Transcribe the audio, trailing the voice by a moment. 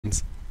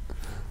buttons.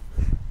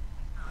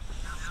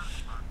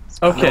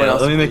 Okay,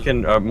 let me make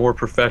a more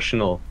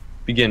professional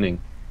beginning.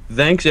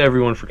 Thanks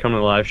everyone for coming to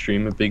the live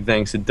stream. A big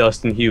thanks to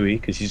Dustin Yewy,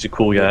 because he's a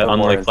cool guy,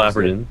 unlike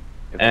Clapperton.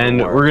 And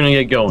we're going to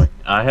get going.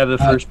 I have the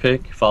first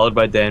pick, followed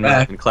by Dan,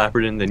 and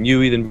Clapperton, then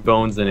Yewy, then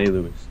Bones, then A.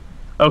 Lewis.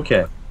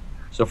 Okay,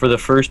 so for the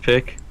first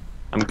pick,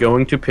 I'm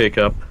going to pick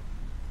up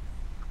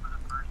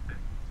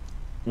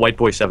White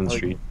Boy 7th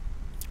Street.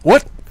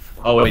 What?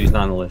 Oh wait, he's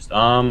not on the list.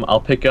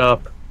 I'll pick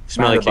up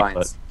Smelly Kick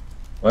Butt.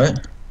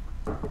 What?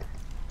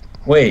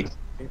 Wait.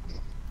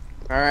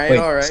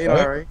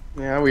 Alright.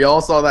 Yeah, we all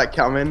saw that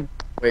coming.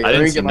 Wait,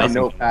 let me get my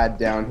notepad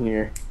down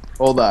here.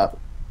 Hold up.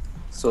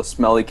 So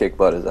Smelly Kick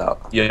Butt is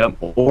out. Yeah,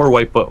 or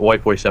White Boy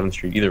 7th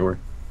Street, either or.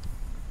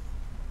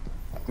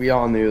 We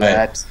all knew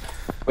that.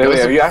 Wait,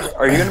 are you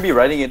going to be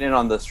writing it in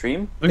on the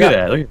stream? Look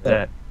at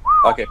that.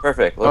 Okay,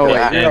 perfect. Look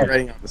at that.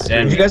 writing on the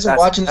stream. If you guys are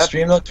watching the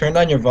stream though, turn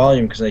down your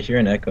volume because I hear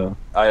an echo.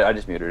 I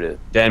just muted it.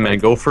 Dan, man,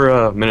 go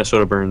for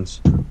Minnesota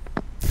Burns.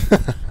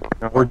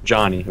 or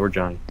Johnny.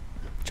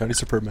 Johnny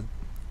Superman.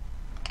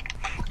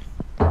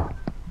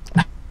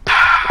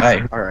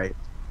 Hi. Alright.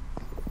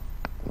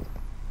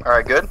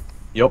 Alright, good?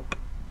 Yup.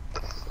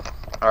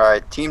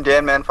 Alright, Team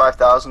DanMan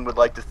 5000 would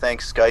like to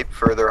thank Skype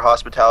for their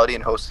hospitality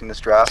in hosting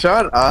this draft.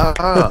 Shut up.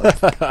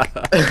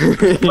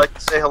 I'd like to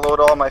say hello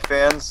to all my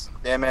fans,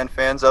 DanMan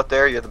fans out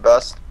there, you're the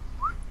best.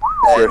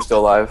 You're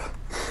still alive.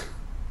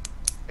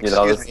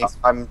 Excuse me,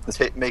 I'm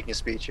making a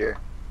speech here.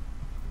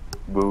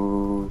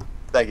 Boo.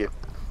 Thank you.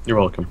 You're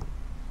welcome.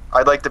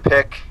 I'd like to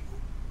pick,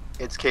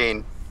 it's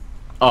Kane.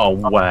 Oh,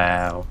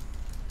 wow.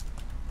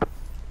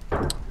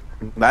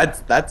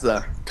 That's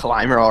a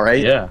climber,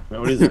 alright. Yeah,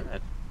 what is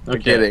that? Okay.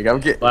 I'm kidding.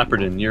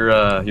 Clapperton,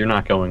 you're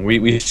not going.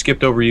 We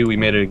skipped over you. We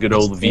made a good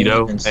old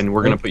veto, and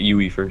we're gonna put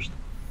Yewy first.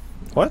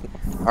 What?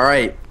 All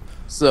right.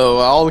 So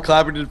all the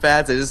Clapperton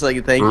fans, I just like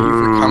to thank you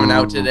for coming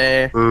out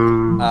today.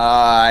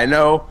 I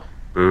know.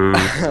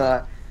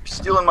 You're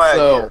stealing my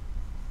idea.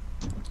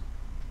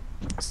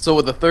 So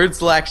with the third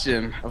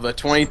selection of the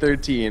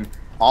 2013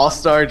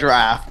 All-Star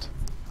Draft,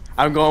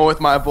 I'm going with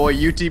my boy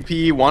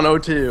UTP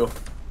 102.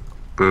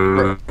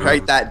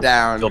 Write that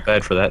down. Feel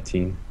bad for that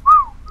team.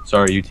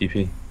 Sorry,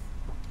 UTP.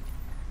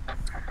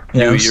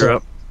 Yeah, you're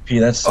up.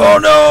 That's Oh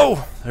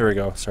no! There we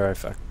go. Sorry, I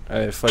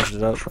fudged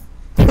it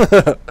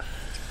up.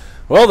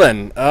 Well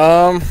then,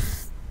 oh,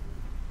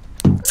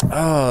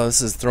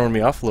 this is throwing me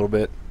off a little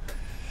bit.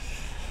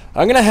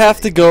 I'm gonna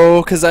have to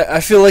go because I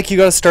feel like you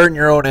gotta start in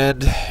your own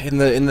end in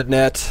the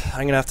net.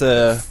 I'm gonna have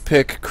to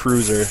pick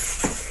Cruiser.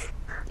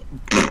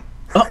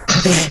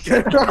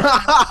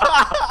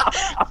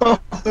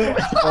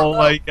 Oh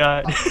my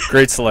god.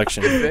 Great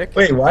selection.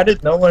 Wait, why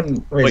did no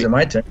one... Wait, is it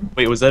my turn?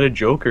 Wait, was that a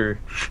joke or...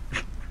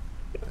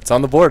 It's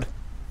on the board.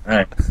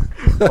 Alright.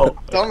 Oh,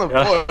 It's on the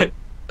board.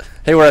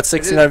 Hey, we're at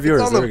 69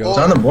 viewers. on There the we go. It's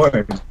on the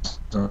board.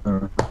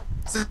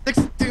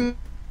 69.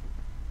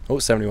 Oh,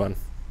 71.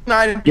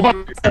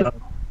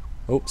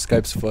 Oh,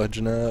 Skype's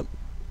fudging up.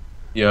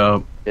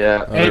 Yo.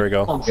 Yeah. Oh, there we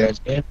go.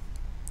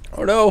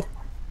 Oh no.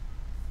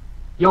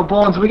 Yo,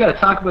 Bones, we gotta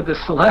talk about this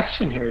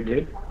selection here,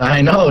 dude.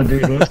 I know,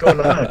 dude. What's going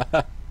on?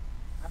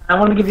 I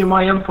want to give you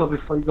my info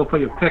before you go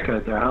put your pick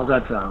out there. How's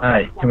that sound?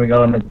 Alright, can we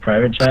go in the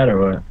private chat or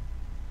what?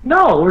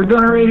 No, we're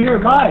doing it right here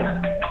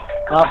live.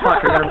 Oh,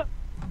 fuck.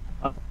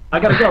 I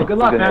gotta go. Good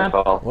luck, man.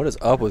 What is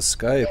up with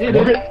Skype? See you,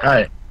 dude.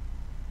 Alright.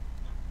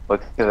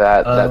 Look at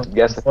that. That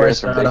guest Before I appearance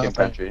from start Bacon off,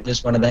 Country. I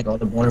just want to thank all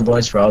the Boner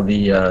Boys for all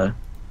the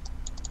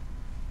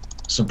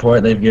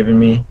support they've given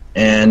me,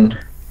 and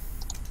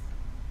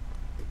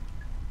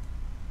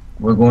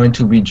we're going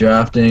to be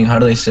drafting. How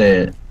do they say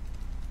it?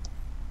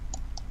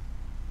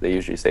 They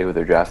usually say who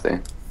they're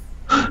drafting.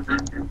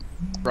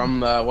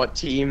 From what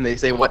team? They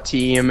say what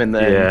team, and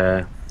then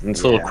Yeah.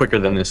 It's a little quicker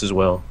than this as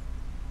well.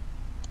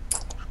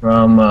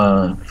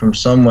 From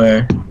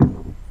somewhere.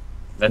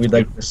 That's We'd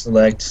like to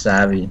select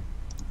Savvy.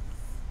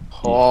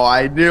 Oh,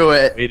 I knew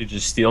it. way to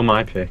just steal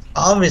my pick.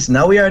 Obviously,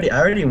 now I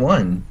already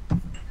won.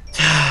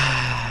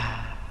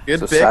 Good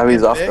So pick.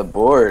 Savvy's good off pick. the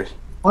board.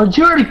 Oh, did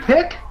you already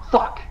pick?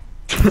 Fuck.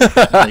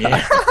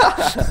 Yeah.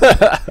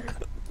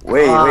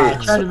 Wait. I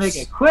tried to make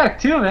it quick,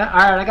 too, man.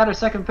 Alright, I got our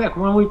second pick.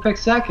 When we pick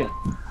second?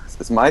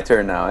 It's my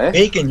turn now, eh?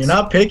 Bacon, you're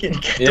not picking.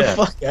 Get Yeah. the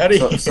fuck out of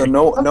here. So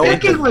no I'm one.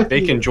 picking with They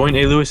you. can join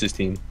A. Lewis's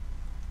team.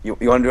 You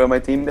want to join my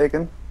team,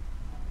 Bacon?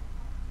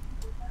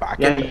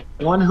 Yeah,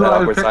 you want who That I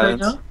would awkward pick right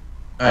silence. now?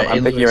 Alright,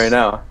 I'm picking you right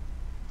now.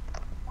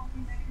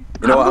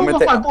 You know what? I'm I'm going gonna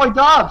with my take. boy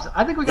Dobbs.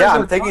 I think we got Yeah,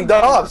 I'm taking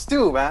Dobbs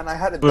too, man. I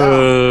had it down.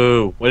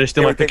 Boo! Way to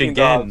steal Okay, my we're pick taking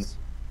again. Dobbs.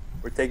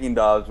 We're taking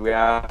Dobbs. We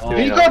have to. Oh. Here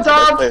you know, go, it's the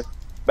best Dobbs. player-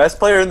 Best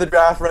player in the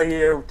draft right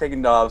here. We're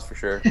taking Dobbs for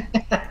sure.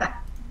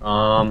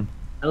 I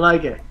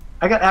like it.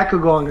 I got Echo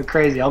going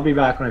crazy. I'll be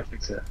back when I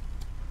fix it.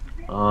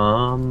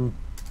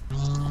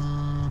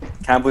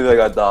 Can't believe I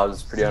got Dobbs.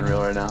 It's pretty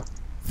unreal right now.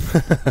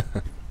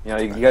 You know,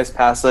 you guys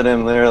passed at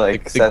him there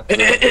like Seth.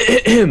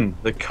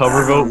 The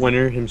cover vote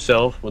winner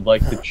himself would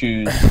like to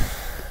choose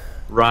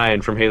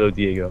Ryan from Halo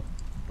Diego.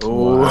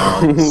 Wow,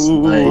 that's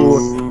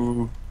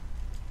nice.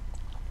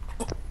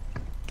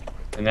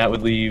 And that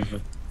would leave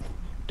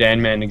Dan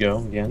Man to go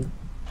again.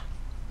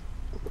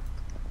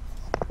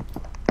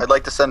 I'd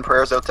like to send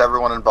prayers out to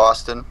everyone in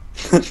Boston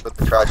with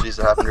the tragedies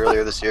that happened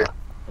earlier this year.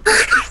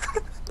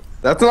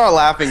 That's not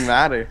laughing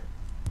matter.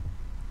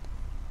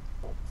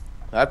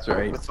 That's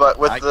right.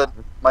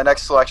 My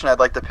next selection, I'd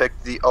like to pick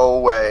the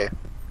O-Way.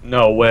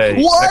 No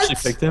way. What? You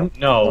actually picked him?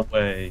 No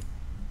way.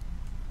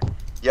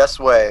 Yes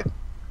way.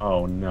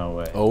 Oh, no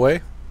way. Owe?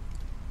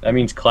 That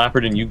means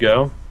Clapperton, you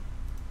go?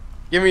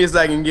 Give me a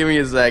second. Give me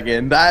a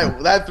second.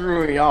 That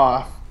threw me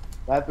off.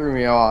 That threw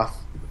me off.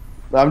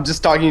 I'm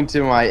just talking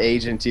to my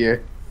agent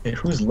here. Hey,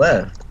 who's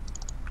left?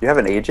 You have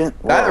an agent?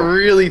 That Whoa.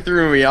 really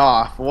threw me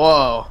off.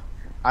 Whoa.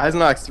 I was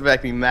not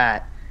expecting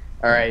that.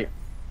 Alright.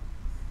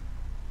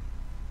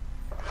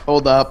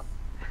 Hold up.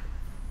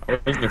 I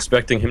wasn't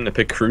expecting him to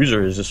pick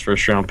Cruiser as his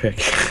first round pick.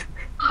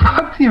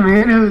 What do you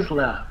mean who's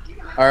left?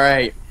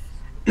 Alright.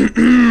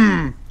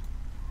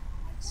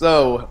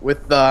 So,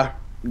 with the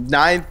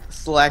 9th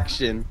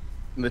selection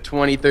in the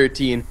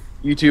 2013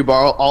 YouTube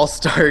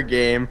All-Star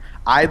Game,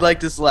 I'd like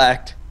to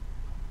select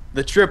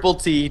the Triple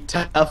T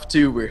Tough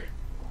Tuber.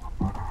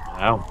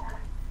 Wow.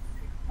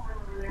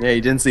 Yeah,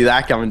 you didn't see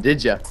that coming,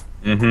 did you?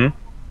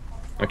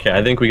 Mm-hmm. Okay,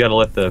 I think we gotta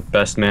let the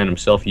best man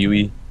himself,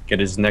 Yewy, get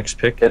his next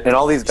pick. And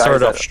all these guys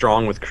Start off that-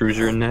 strong with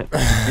Cruiser in net.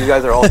 These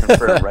guys are all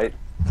confirmed, right?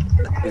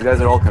 These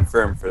guys are all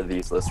confirmed for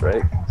these lists,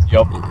 right?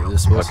 Yup. You're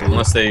supposed to be.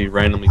 Unless they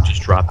randomly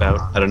just drop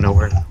out of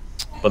nowhere.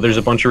 But there's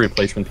a bunch of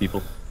replacement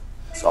people.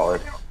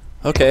 Solid.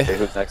 Okay. Okay,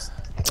 who's next?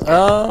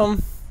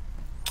 I'm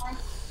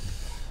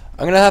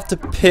gonna have to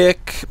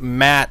pick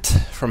Matt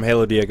from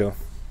Halo Diego.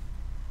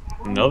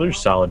 Another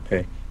solid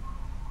pick.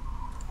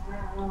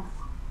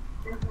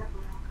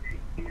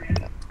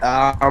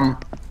 One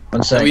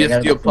So second. we I just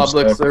gotta do a get some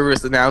public stuff.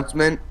 service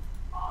announcement.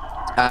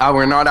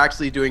 We're not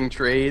actually doing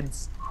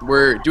trades.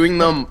 We're doing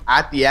them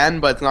at the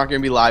end, but it's not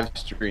going to be live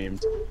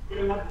streamed.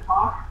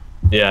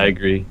 Yeah, I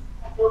agree.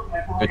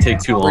 It take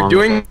too long. We're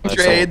doing That's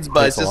trades, a-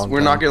 but takes it's a just long we're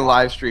not time. going to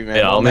live stream it.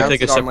 Yeah, I'll We'll make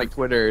announce a it on separate- like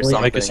Twitter or I'll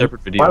I'll make a something.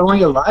 separate video. Why won't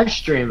you live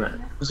stream it?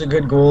 Who's a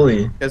good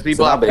goalie? Because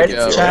people It's have not to big. Write in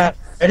the go. chat.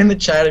 Write in the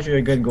chat if you're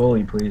a good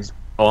goalie, please.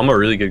 Oh, I'm a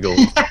really good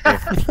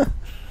goalie.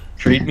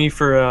 Trade me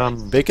for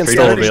Bacon's trade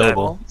still me for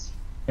available.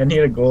 I need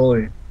a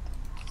goalie.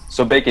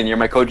 So, Bacon, you're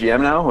my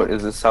co-GM now?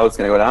 Is this how it's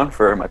going to go down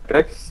for my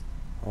pick?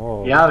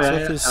 Oh, Yeah, what's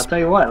with man. his I'll tell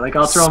you what. Like,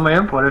 I'll throw my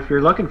input if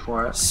you're looking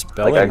for it.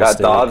 spelling Like, I got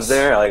mistakes. Dobbs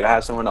there. Like, I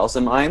have someone else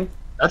in mind.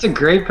 That's a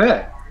great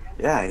pick.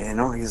 Yeah, you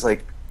know, he's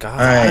like, God. All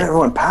how right. did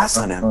everyone pass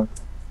on him? All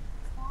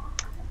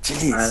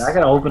Jeez. right, I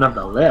gotta open up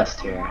the list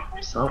here.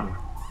 Something.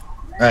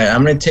 All right,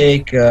 I'm gonna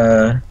take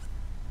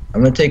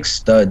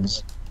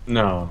studs.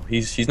 No,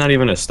 he's not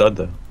even a stud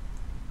though.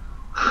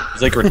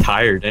 He's like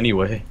retired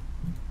anyway.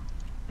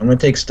 I'm gonna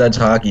take studs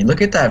hockey.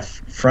 Look at that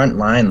front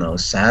line though.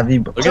 Savvy,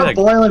 Look What's at up, that.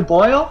 Boyle and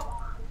Boyle?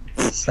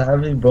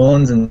 Savvy,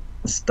 Bones, and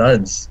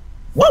studs.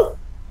 Whoa!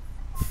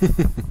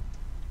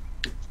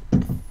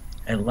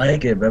 I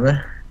like it, baby.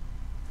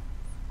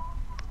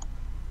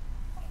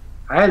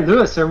 All right,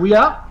 Lewis, are we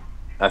up?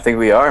 I think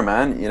we are,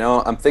 man. You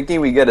know, I'm thinking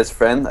we get his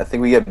friend. I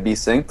think we get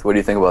B-Synced. What do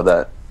you think about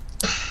that?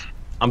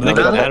 I'm You know,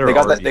 thinking they, that or they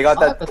got that. already. They got Oh,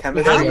 that that's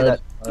chemistry. pretty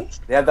That,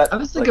 they have that I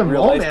was like, thinking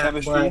real life Moment,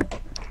 chemistry.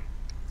 but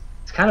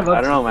it's kind of up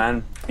I don't to know,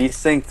 man.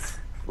 B-Synced,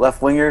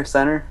 left winger,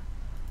 center.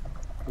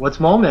 What's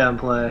Moman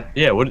play?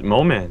 Yeah, what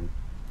Moman?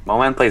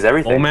 Moman plays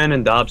everything. Moman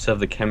and Dobbs have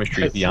the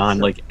chemistry It's-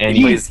 beyond like He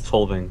any plays-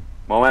 Tolving.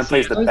 Moman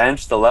plays the Seriously?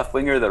 bench, the left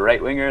winger, the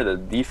right winger, the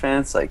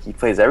defense. Like he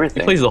plays He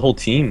everything. plays the whole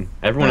team.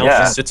 Everyone else Yeah.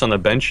 just sits on the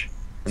bench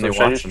and so they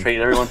should I watch just them. trade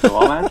everyone for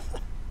Moman?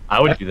 I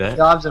would do that.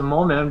 Dobbs and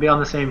Moman be on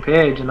the same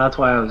page, and that's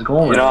why I was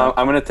going You with know, it.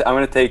 I'm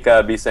gonna take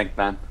B-Synced,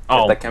 man.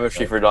 Oh. Get that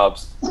chemistry for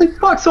Dobbs. Holy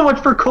fuck, so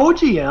much for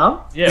co-GM.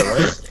 Yeah,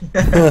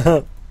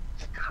 right.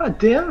 God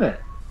damn it.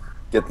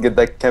 Get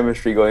that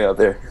chemistry going out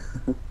there.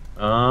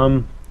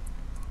 I'm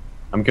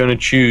gonna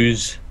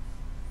choose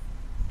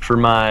for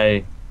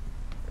my.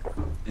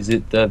 Is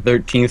it the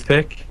 13th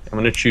pick? I'm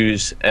gonna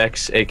choose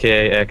X,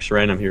 aka X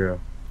Random Hero.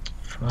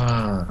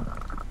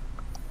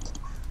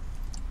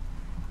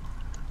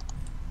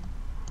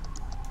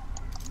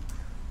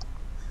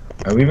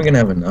 Are we even gonna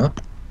have enough?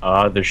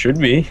 There should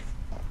be.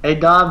 Hey,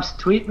 Dobbs,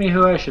 tweet me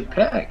who I should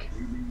pick.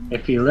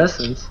 If he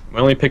listens. We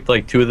only picked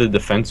like 2 of the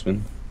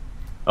defensemen.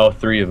 Oh,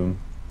 3 of them.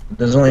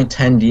 There's only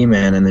 10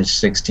 D-man and there's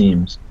 6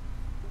 teams.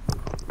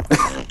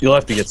 You'll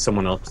have to get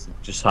someone else to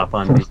just hop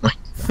on me.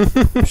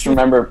 Just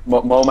remember,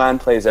 Moman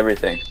plays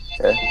everything.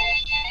 Okay.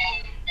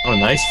 Oh,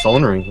 nice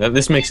phone ring.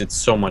 This makes it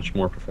so much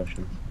more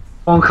professional.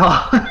 Phone call.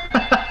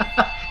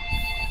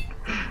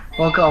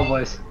 Phone call,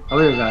 boys. I'll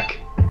be right back.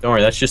 Don't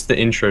worry, that's just the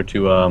intro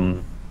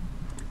to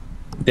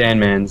Dan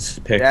Man's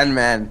pick. Dan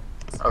man.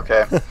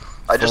 Okay.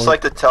 I'd just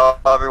like to tell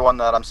everyone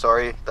that I'm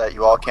sorry that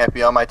you all can't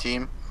be on my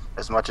team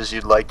as much as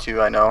you'd like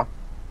to, I know.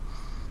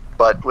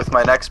 But with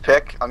my next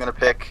pick, I'm going to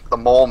pick the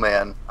Mole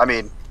Man. I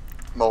mean,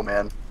 Mo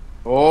Man.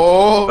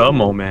 Oh. The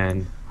Mo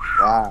Man.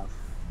 Wow.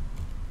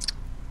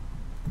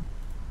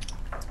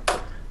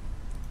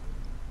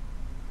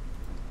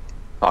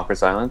 Awkward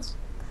silence.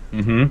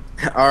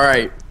 Mm-hmm. All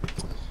right.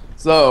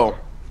 So,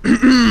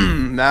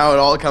 Now it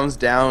all comes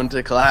down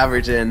to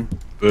Claverton.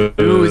 Who's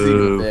he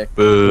gonna pick?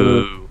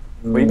 Boo.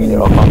 What do you mean it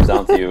all comes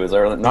down to you? Is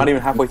there not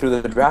even halfway through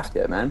the draft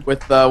yet, man?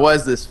 With what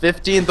is this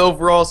 15th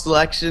overall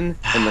selection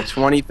in the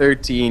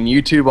 2013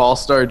 YouTube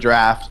All-Star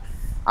Draft,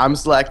 I'm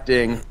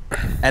selecting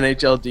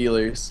NHL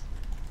dealers.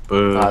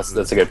 Boo.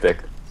 That's a good pick.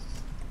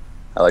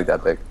 I like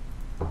that pick.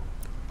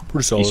 Pretty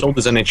He solid. sold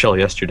his NHL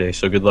yesterday,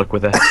 so good luck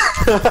with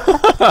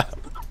that.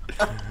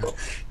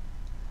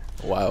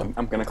 Wow.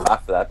 I'm gonna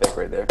clap for that pick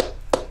right there.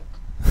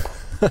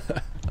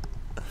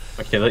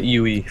 Okay, let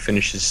Yewy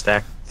finish his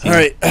stack. All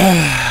right.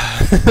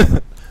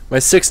 My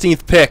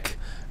 16th pick.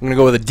 I'm going to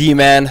go with a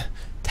D-man.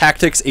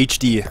 Tactics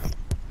HD.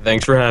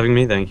 Thanks for having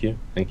me. Thank you.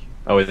 Thank you.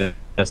 Oh, wait,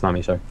 that's not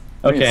me. Sorry.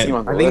 Okay.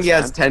 I think he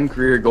has 10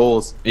 career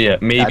goals. Yeah,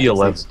 maybe Tactics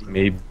 11. HD.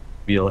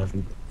 Maybe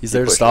 11. He's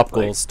there to push stop it,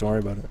 like- goals. Don't worry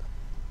about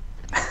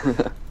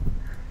it.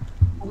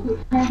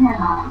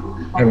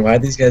 And why are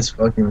these guys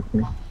fucking with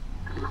me?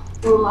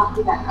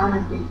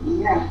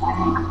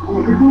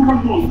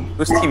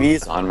 Whose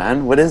TV's on,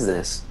 man? What is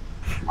this?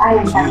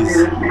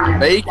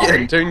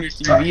 Bacon, turn your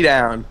TV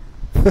down.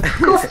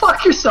 Go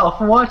fuck yourself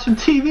and watch some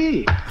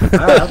TV.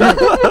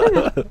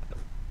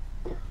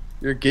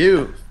 You're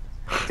goof.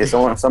 Okay,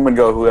 someone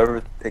go.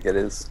 Whoever pick it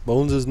is.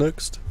 Bones is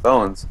next.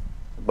 Bones.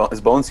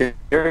 Is Bones here?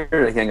 Or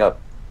did he hang up?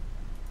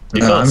 He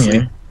No, fell I'm asleep.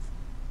 here.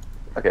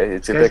 Okay,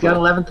 it's This your guy's pick. got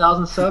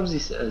 11,000 subs, he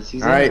says.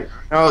 He's All right.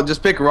 No,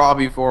 just pick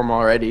Robbie for him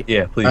already.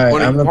 Yeah, please. All right,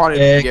 What I'm if you gonna wanted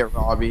to pick. get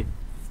Robbie?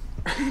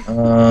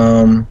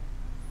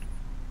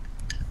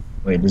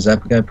 Wait, does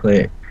that guy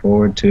play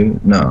forward too?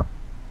 No. All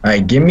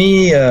right, give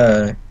me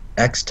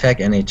X-Tech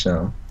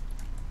NHL.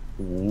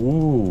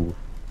 Ooh.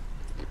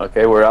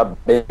 Okay, we're up.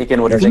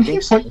 Bacon, what are you Didn't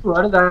thinking? he put you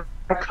out of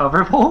that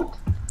cover vote?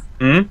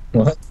 Hmm?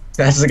 What?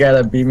 That's the guy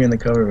that beat me in the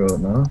cover vote,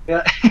 no?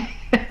 Yeah.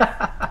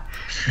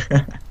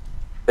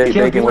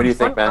 Bacon, what do you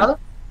think, man? What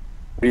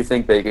do you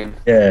think, Bacon?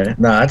 Yeah,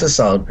 no, that's a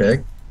solid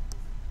pick.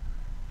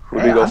 Who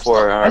do we go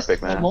for in our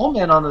pick, man? Mole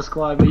Man on the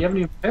squad, but you haven't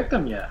even picked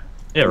him yet.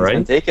 Yeah, He's been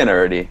right? taken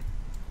already.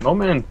 No,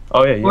 man.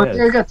 Oh, yeah, What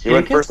year yeah. got He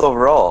went taken? first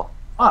overall.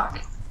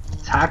 Fuck.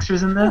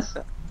 Taxers in this?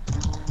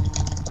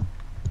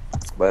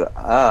 But,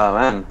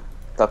 man.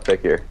 Tough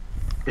pick here.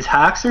 Is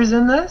Haxers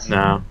in this?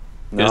 No.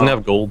 He doesn't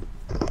have gold.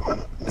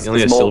 Is He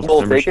only has silver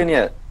Mold membership. taken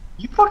yet?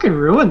 You fucking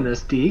ruined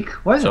this, Deke.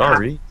 Why is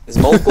Sorry. Is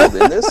Mold Gold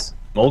in this?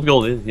 Mold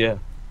gold is, yeah.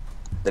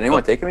 Did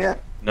anyone take him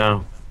yet?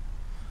 No.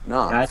 No.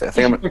 I I think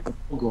I'm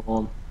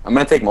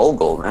gonna take Mold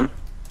Gold, man.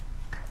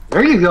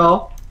 There you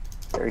go.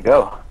 There you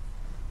go.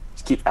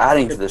 Just keep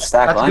adding to the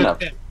stack That's a good lineup.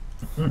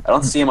 pick. I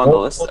don't see him on the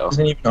list though.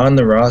 Isn't even on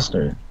the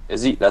roster.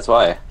 Is he? That's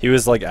why. He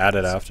was like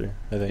added after,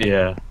 I think.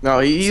 Yeah. No,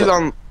 he's So-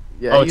 on.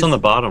 Yeah, Oh, it's he's- on the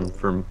bottom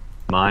for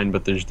mine,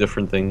 but there's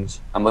different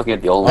things. I'm looking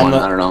at the old On one. the-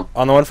 I don't know.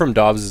 On the one from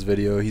Dobbs'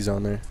 video, he's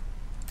on there.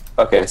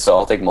 Okay, so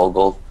I'll take Mold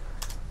Gold.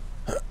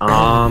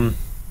 I'm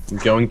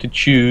going to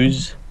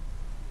choose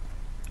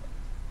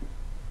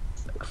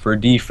for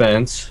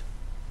defense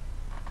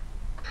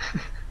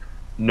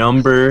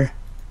number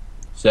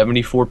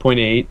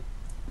 74.8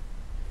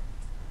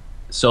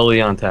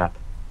 Sully on tap.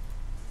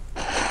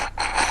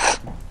 I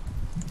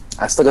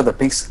still got the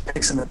picks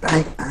in the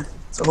bank, man.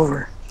 It's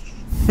over.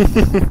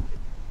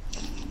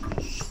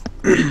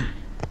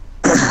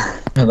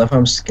 I love how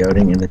I'm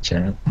scouting in the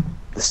chat.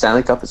 The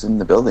Stanley Cup is in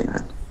the building,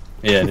 man.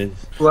 Yeah, it is.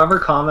 Whoever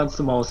comments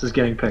the most is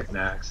getting picked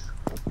next.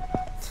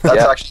 That's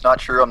Yeah. actually not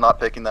true. I'm not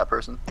picking that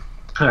person.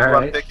 Who I'm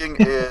Alright. picking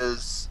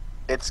is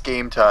It's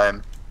Game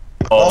Time.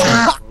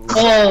 Oh,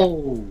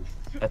 Oh!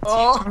 that's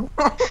Oh,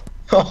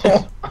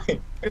 Oh,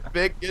 good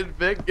pick, good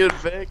pick, good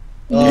pick.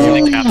 Is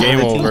he the captain Game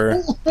of the team?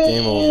 over.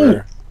 Game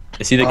over.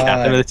 Is he the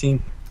captain of the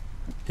team?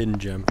 Hidden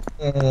gem.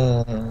 Maybe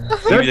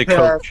the pick.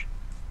 coach.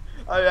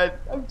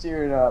 I'm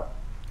tearing up.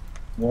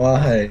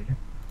 why?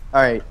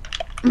 All right.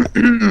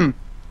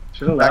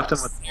 Should have Back left to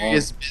him with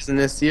serious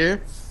business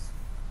here.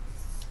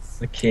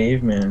 The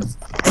caveman.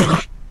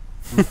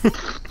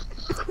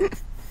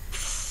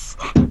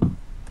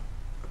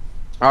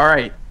 All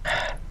right.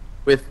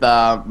 With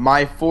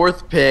my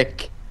fourth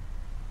pick,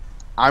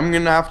 I'm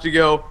gonna have to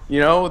go. You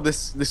know,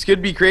 this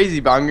could be crazy,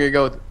 but I'm gonna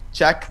go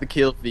check the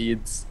kill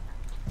feeds.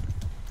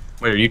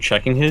 Wait, are you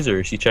checking his or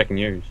is he checking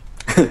yours?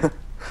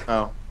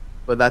 Oh,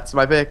 but that's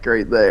my pick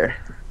right there.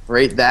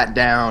 Write that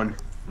down.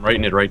 I'm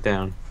writing it right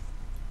down.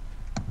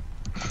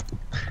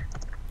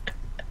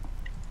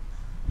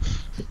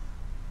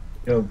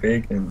 Yo,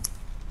 Bacon.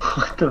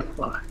 What the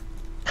fuck?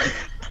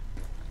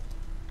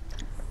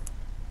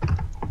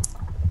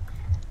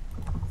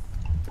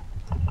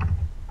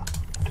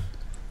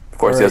 Of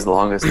course, he has the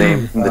longest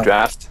name in the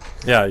draft.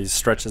 Yeah, he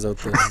stretches out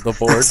the I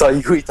board. saw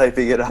you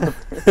typing it up.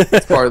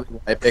 That's partly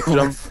why I picked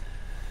him.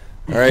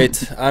 All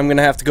right, I'm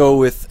gonna have to go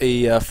with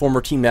a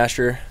former team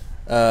Nasher,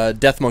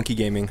 Death Monkey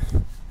Gaming.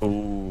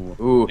 Ooh.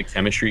 Ooh, The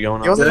chemistry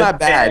going he on. wasn't that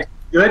bad.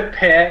 Good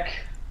pick.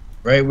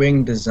 Right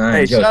wing design. Hey,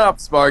 Yo, shut up,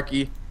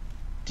 Sparky.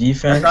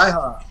 defense.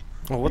 Skyhawk.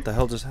 Oh, what the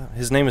hell just happened?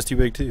 His name is too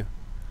big too.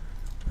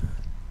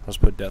 I'll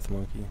just put Death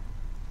Monkey.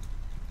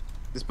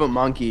 Just put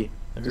monkey.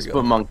 There Just we go.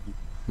 put monkey.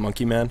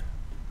 Monkey Man.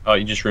 Oh,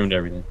 you just ruined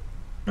everything.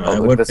 No, Oh, I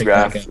look would at this pick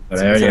graph. that guy, but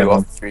It's I already gonna have go one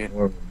off the screen.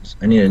 forwards.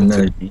 I need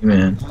another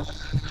D-man.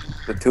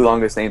 The two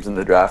longest names in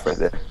the draft right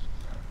there.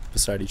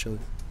 Beside each other.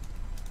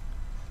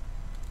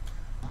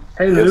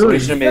 Hey, Yeah, Lou, somebody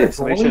you should got a have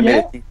made goalie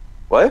yet? it.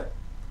 What?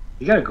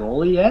 You got a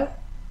goalie yet?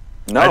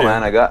 No, I do.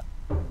 man. I got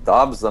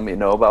Dobbs. Let me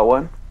know about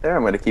one. There,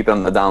 I'm gonna keep it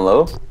on the down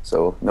low,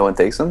 so no one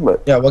takes him.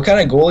 But Yeah, what kind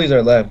of goalies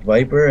are left?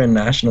 Viper and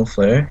National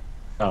Flair?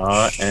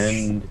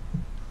 And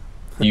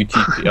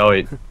UTP. Oh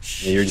wait, yeah,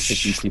 you already said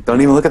UTP.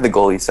 don't even look at the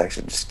goalie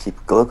section. Just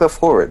look at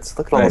forwards.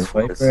 Look at all Right, those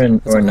forwards. Viper and,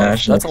 That's or a lot-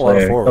 National that's a lot of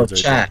Flair. forwards Oh,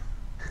 right chat.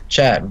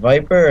 Chat,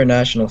 Viper or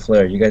National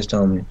Flair? You guys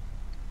tell me.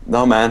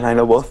 No, man. I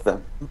know both of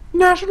them.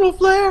 National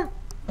Flair.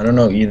 I don't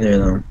know either of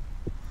them.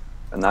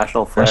 The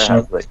National Flair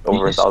National has like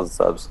over 1,000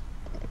 subs.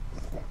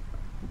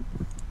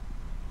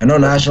 I know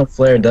National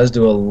Flair does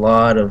do a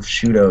lot of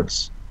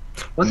shootouts.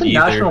 Wasn't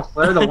Neither. National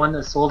Flair the one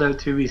that sold out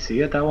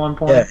 2BC at that one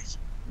point? Yeah.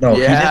 No,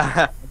 Yeah.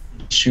 he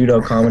did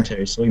shootout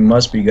commentary, so he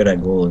must be good at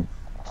goalie.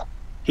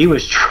 He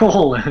was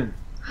trolling.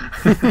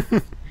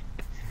 I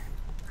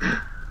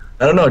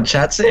don't know,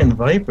 chat saying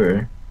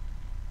Viper.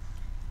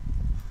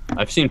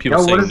 I've seen people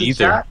Yo, what saying is the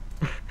neither. chat?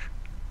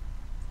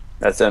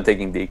 That's it. I'm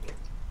taking Deke.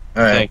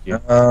 Alright. Thank you.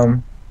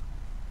 I'm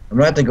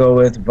gonna have to go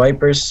with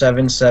Viper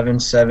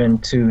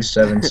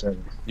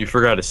 777277. You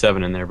forgot a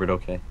 7 in there, but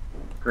okay.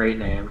 Great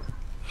name.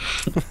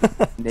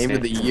 Name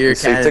of the year.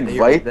 So you took candidate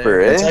right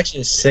Viper, there. That's eh?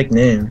 actually a sick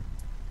name.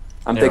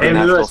 I'm Yeah. taking Hey,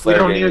 National Lewis, we Flair.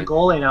 don't need a Gang.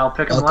 goalie now.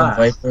 Pick him Welcome, last.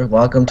 Viper.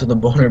 Welcome to the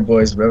Boner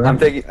Boys, brother. I'm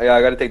taking. Yeah,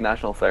 I gotta take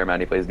National Flair, man.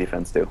 He plays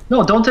defense too.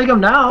 No, don't take him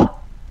now.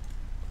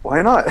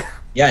 Why not?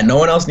 Yeah, no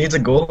one else needs a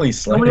goalie,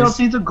 Slackers. Nobody else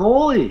needs a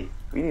goalie.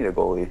 We need a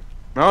goalie.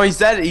 No, he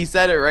said it. He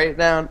said it right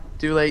now.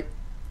 Too late.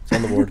 It's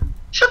on the board.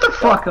 Shut the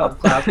fuck up,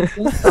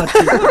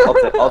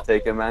 Clapperton. I'll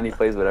take him, man. He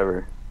plays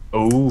whatever.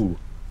 Oh.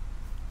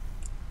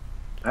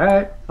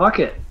 Alright, fuck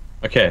it.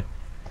 Okay.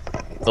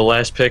 The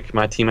last pick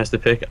my team has to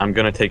pick. I'm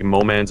gonna take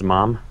Moman's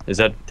mom. Is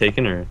that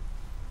taken or?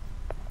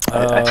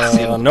 I still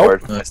see it on the nope.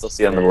 board. I still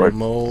see it on the board.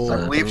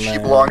 I believe she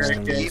belongs to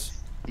Pete.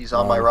 He's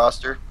on my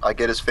roster. I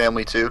get his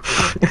family too.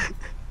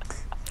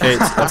 Okay,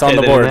 it's on Okay,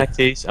 the then board. In that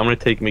case, I'm gonna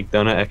take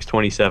McDonough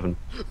X27.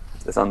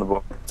 It's on the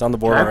board. It's on the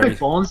board Can I already. pick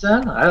Bones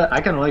then? I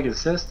kind of like his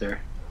sister.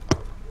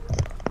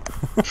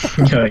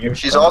 Yeah, you're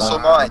She's fine. also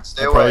mine.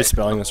 Stay I'm away. probably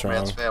spelling this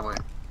Man's wrong. family.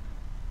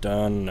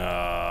 Done.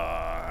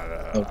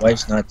 The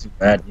wife's not too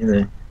bad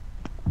either.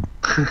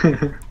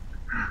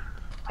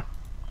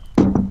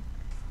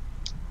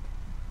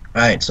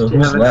 Alright, so You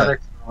who's have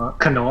left? another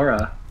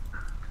Kenora.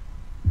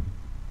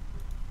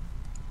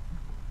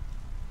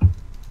 I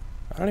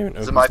don't even know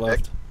Is it who's my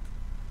left.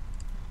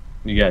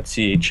 You got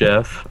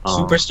CHF,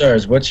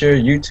 Superstars, what's your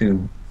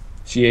YouTube?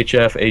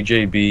 CHF,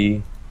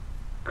 AJB,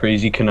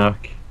 Crazy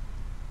Canuck,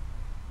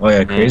 Oh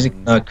yeah, Crazy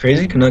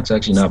Canuck's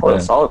actually not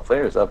bad. Solid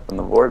players up on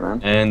the board,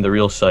 man. and the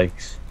Real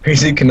Sykes.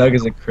 Crazy Canuck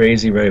is a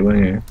crazy right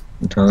winger.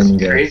 I'm telling you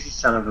guys. Crazy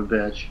son of a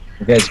bitch.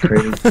 You guys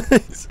crazy.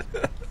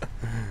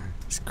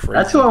 He's crazy.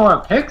 That's who I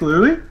want to pick,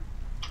 Louie.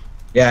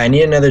 Yeah, I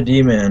need another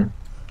D man.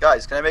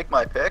 Guys, can I make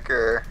my pick,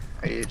 or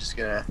are you just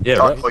gonna Yeah,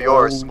 talk right. about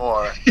yours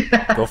more?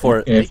 Go for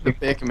it. If The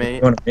pick, you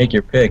mate. want to make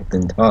your pick,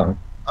 then talk.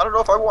 I don't know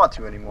if I want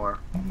to anymore.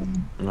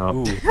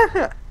 No.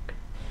 Ooh.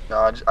 No,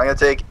 I'm gonna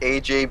take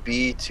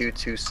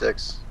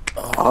AJB226.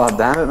 Oh,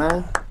 damn it,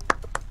 man.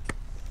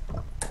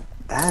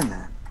 Damn,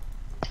 man.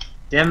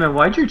 Damn it,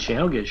 why'd your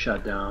channel get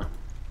shut down?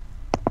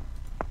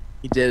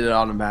 He did it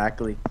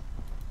automatically.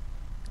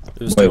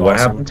 It was Wait, too what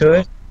awesome. happened to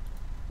it?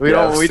 We Yeah,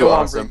 don't. it's We too don't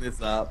want awesome. to bring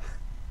this up.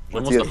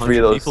 Almost get 100 three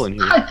of those. people in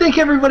here. I think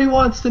everybody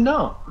wants to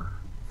know.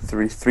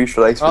 Three strikes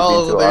for being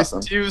Oh, too there's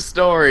awesome. 2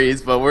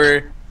 stories, but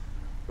we're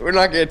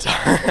not gonna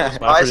talk. My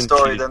Clapperton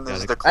story, cheated, then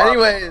there's got the it. Clapperton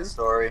Anyways.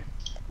 story.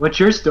 What's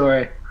your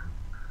story?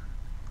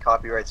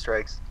 Copyright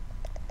strikes.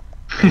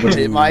 My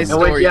And what'd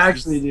story. you is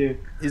actually do?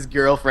 His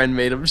girlfriend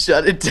made him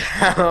shut it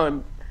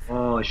down.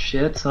 Oh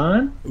shit,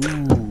 son.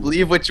 Ooh.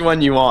 Believe which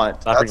one you want.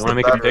 Clapperton, you want to the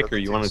make a better pick of or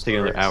the you two want to take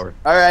another stories. hour?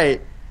 All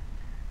right.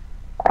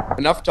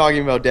 Enough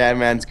talking about Dad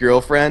Man's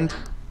girlfriend.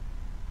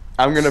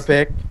 I'm gonna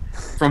pick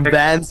from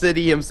Van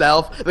City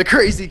himself, the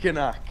Crazy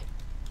Canuck.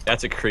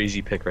 That's a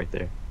crazy pick right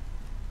there.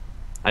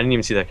 I didn't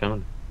even see that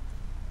coming.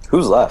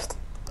 Who's left?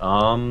 I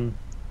don't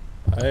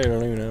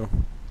even know.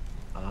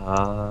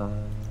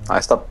 I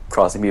stopped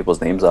crossing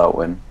people's names out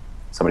when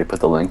somebody put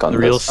the link on The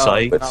Real this.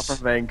 Sykes. Not from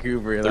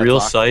Vancouver. The that's Real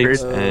awkward.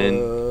 Sykes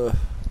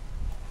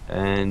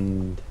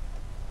and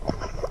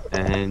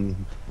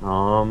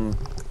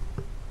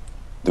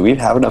Do we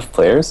have enough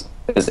players?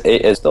 Is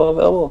still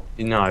available?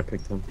 no, I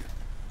picked him.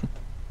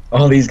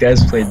 All these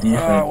guys play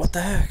defense. What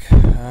the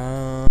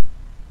heck?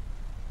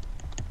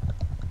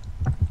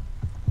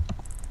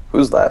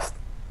 Who's left?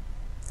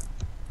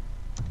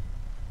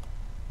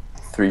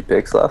 3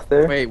 picks left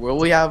there. Wait, will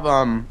we have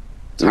Do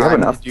we have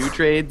time enough? to do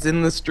trades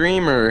in the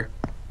stream, or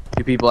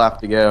do people have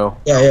to go?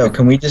 Yeah,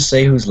 can we just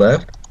say who's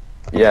left?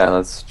 Yeah,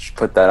 let's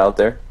put that out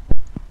there.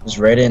 Just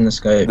write it in the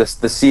Skype.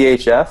 The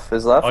CHF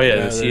is left. Oh yeah,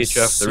 the there's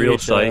CHF, the Real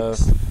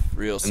Sykes,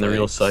 Real and the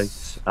Real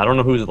Sykes. I don't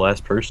know who's the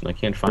last person. I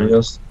can't find it.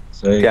 Real Sykes.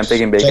 Okay, I'm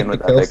taking Bacon Check with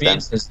the that kill pick then.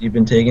 feeds. Has he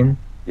been taken?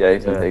 Yeah,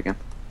 he's been Yeah. taken.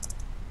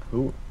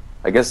 Who?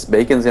 I guess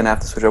Bacon's gonna have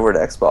to switch over to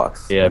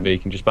Xbox. Yeah, but you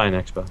can just buy an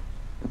Xbox.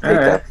 All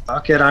right,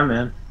 fuck it, I'm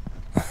in.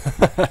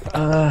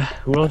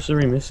 Who else are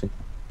we missing?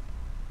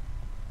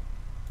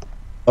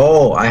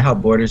 Oh,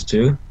 IHOP Borders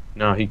too.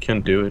 No, he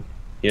couldn't do it.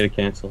 He had to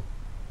cancel.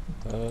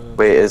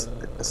 Wait, is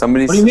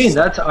somebody? What do you mean?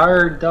 That's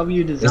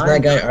RW design.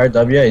 Isn't that guy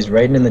RW? He's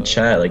writing in the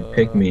chat like,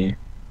 pick me.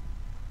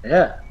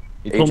 Yeah.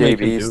 He told me he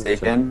couldn't AJB's do it,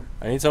 so- taken.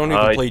 I need someone who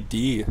can play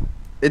D.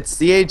 It's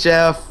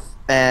CHF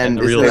and And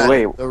the isn't real- that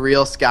Wait. the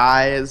real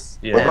skies.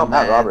 Yeah. What about and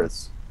Matt then-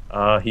 Roberts?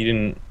 He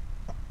didn't.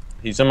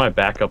 He's on my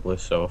backup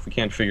list, so if we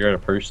can't figure out a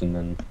person,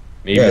 then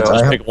maybe Yeah, I'll it's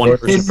just IHOP pick one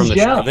Borders. person from the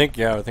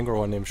Yeah. I think we're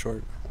one name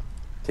short.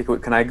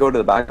 Can I go to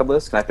the backup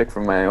list? Can I pick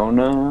from my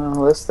own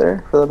list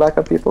there for the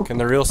backup people? Can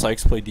the real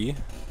Sykes play D?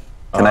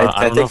 Can I don't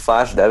take know.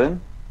 Flash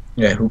Devin?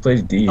 Yeah, who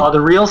plays D? Oh,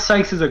 the real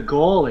Sykes is a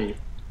goalie.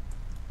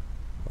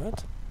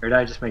 What? Or did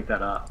I just make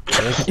that up?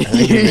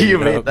 You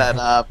made that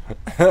up.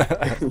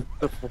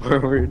 The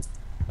forward.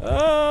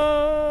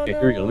 Okay,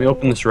 here we go. Let me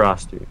open this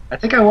roster. I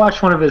think I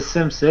watched one of his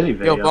Sim City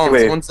Yo, videos. Bones,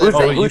 Wait, one says oh,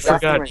 that you you who's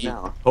drafting forgot. right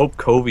now? Hope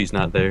Covey's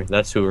not there.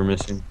 That's who we're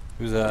missing.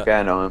 Who's that? Okay,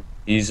 I know him.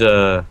 He's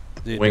Is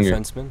he a winger.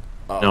 defenseman?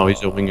 No,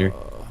 he's a winger.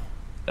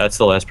 That's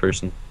the last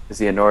person. Is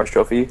he a Norris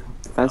Trophy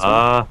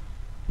defenseman?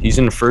 He's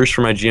in first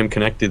for my GM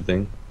Connected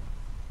thing.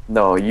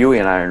 No, Yewy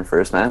and I are in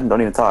first, man.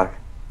 Don't even talk.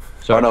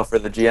 So Oh no, for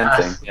the GM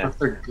Yes, thing. Yeah,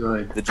 those are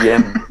good. the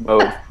GM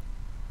mode.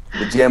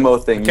 The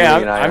GMO thing. Okay,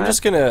 Yewy and I, I'm man.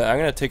 just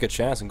gonna take a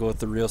chance and go with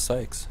the real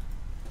Sykes.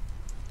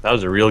 that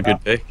was a real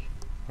good pick.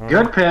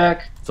 Good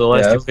pick. So the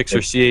last Yeah, two picks are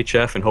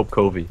CHF and Hope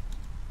Covey.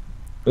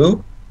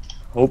 Who?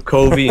 Hope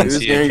Covey and Who's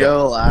gonna CHF.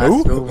 go last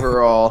Who?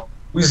 overall?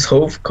 Who's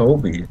Hove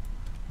Kobe?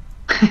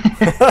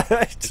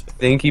 I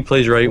think he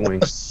plays right wing.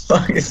 What the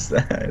fuck is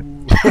that?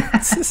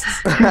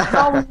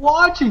 I'm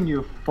watching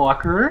you,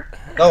 fucker.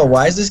 Oh,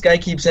 why does this guy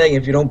keep saying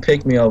if you don't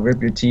pick me, I'll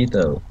rip your teeth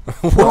out?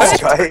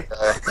 That's right.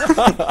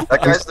 That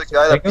guy's the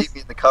guy that beat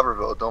me in the cover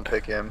vote. Don't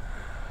pick him.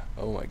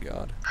 Oh my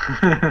god.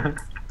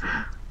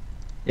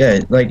 Yeah,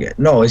 like,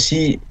 no, is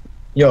he...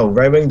 Yo,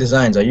 Right Wing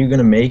Designs, are you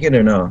gonna make it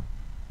or no?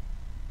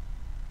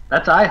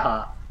 That's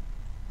IHOP.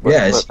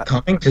 Yeah, is he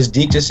coming? Because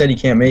Deke just said he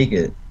can't make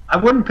it. I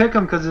wouldn't pick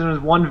him because in his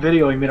one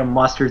video he made a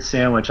mustard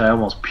sandwich. I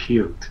almost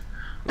puked.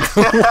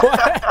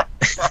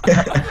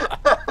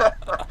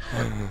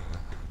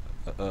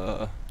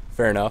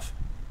 Fair enough.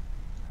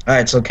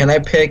 Alright, so can I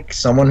pick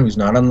someone who's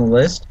not on the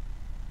list?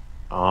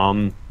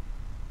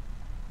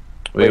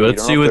 Wait, we let's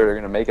don't see know if what they're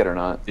gonna make it or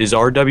not. is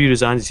RW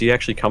Designs. Is he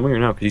actually coming or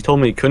not? Because he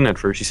told me he couldn't at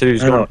first. He said he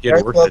was I going don't to get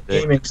know. work AR12 that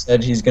day. Gaming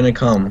said he's gonna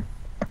come.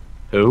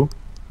 Who?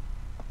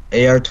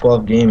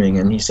 AR12 Gaming,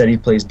 and he said he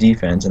plays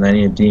defense, and I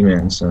need a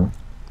D-man, so...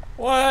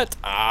 What?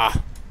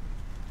 Ah.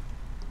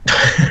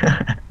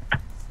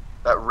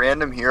 That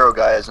random hero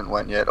guy hasn't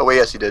went yet. Oh, wait,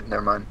 yes, he did.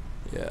 Never mind.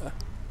 Yeah.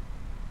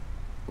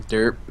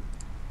 Derp.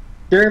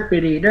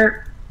 Derpity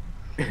derp.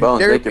 Bones,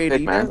 make your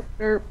pick, man.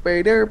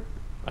 Derp.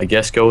 I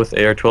guess go with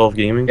AR12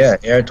 Gaming. Yeah,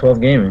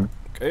 AR12 Gaming.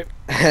 Okay.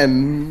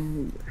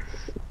 And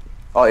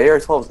Oh,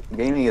 AR12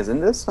 Gaming is in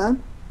this,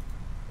 man?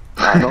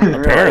 I don't realize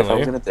I Apparently.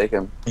 was gonna take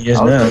him. He is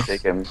I was now. gonna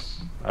take him.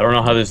 I don't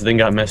know how this thing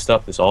got messed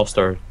up. This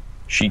All-Star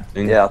sheet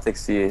thing. Yeah, I'll take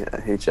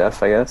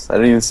CHF, I guess. I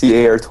didn't even see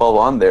AR12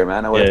 on there,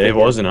 man. I Yeah, would've it taken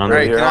wasn't on all there.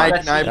 right, You're can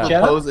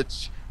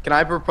I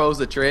on. propose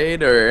a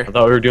trade or? I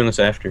thought we were doing this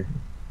after.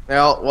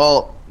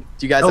 Well,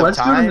 do you guys Oh, have let's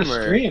do it time in the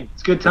or? stream.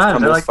 It's good Let's times.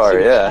 come I this like far, to-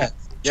 yeah.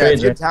 Yeah,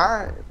 it's Trade, good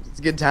time. It's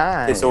a good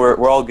time. Okay, so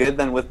we're all good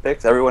then with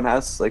picks? Everyone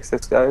has like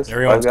 6 guys? 5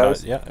 Everyone's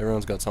guys? got. Yeah,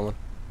 everyone's got someone.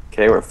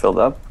 Okay, we're filled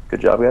up.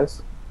 Good job,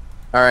 guys.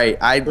 All right,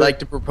 I'd like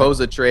to propose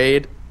a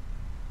trade.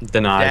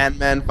 Denied.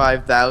 Danman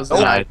 5000.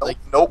 Nope, I'd nope, like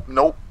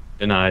nope.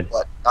 Denied.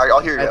 What? I'll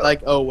hear you. I'd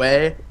like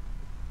away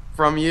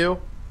from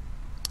you,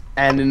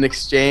 and in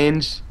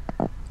exchange,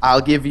 I'll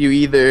give you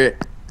either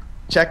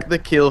check the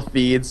kill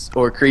feeds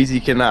or Crazy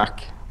Canuck.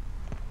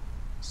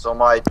 So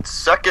my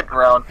second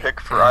round pick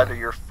for either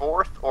your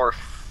 4th or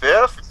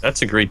 5th?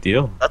 That's a great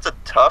deal. That's a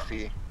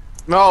toughie.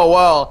 Oh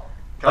well,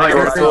 Can I Like, go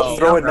we're with throw-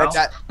 throw it round?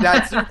 next-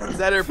 that Super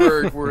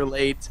Zetterberg were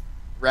late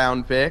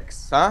round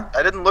picks, huh?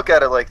 I didn't look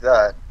at it like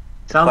that.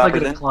 Sounds like a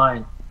Clapperton.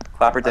 decline. I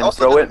Clapperton,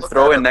 also throw didn't it look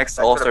throw at in it next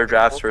like I All-Star could've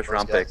Draft's picked both first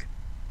round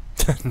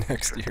those pick.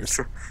 Next year's.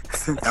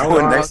 Throw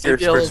in next I'll year's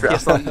give you a first little round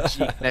kiss on the pick.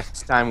 cheek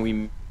next time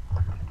we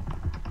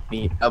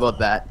meet. How about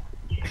that?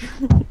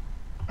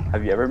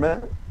 Have you ever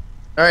met?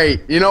 All right,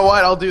 you know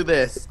what? I'll do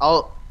this.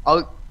 I'll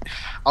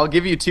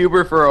give you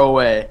Tuber for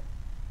away.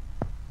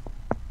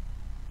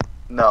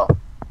 No.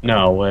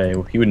 No way.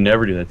 He would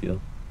never do that deal.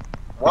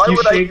 Why you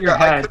would I shake do your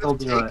that? I head, could have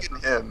he'll do it. taken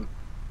him.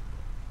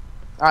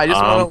 I just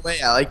Um, want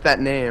away. I like that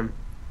name.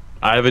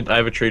 I have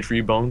a trade for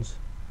you, Bones.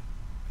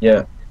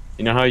 Yeah.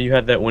 You know how you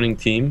had that winning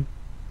team?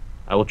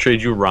 I will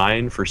trade you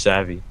Ryan for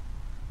Savvy.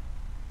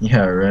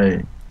 Yeah,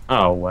 right.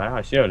 Oh wow,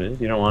 I see how it is.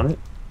 You don't want it?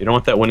 You don't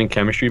want that winning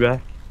chemistry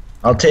back?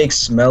 I'll take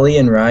Smelly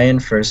and Ryan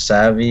for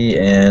Savvy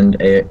and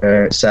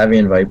Savvy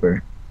and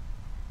Viper.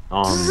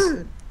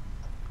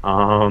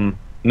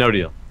 No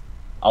deal.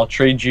 I'll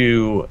trade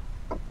you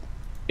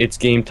It's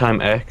Game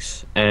Time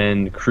X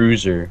and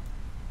Cruiser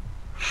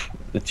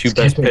the two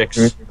best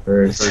picks for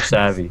First.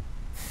 Savvy.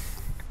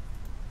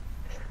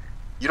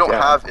 You don't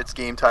Yeah. have It's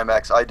Game Time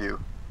X. I do.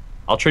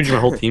 I'll trade you my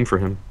whole team for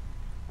him.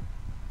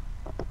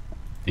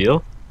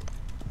 Deal?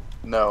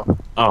 No.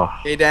 Oh,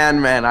 Hey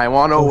Dan, man, I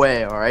want a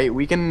way. All right,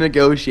 we can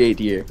negotiate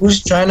here.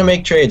 Who's trying to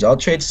make trades? I'll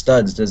trade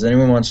studs. Does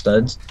anyone want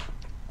studs?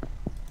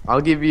 I'll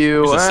give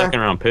you he's a second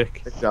round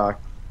pick. TikTok.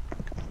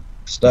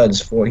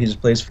 Studs. He just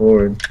plays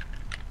forward.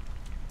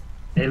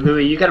 Hey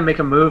Louis, you gotta make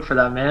a move for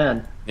that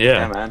man. Yeah,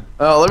 Yeah. man.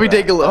 Oh, let me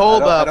take a look.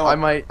 Hold I up. don't- I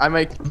might. I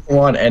don't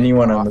want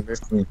anyone on the Offer.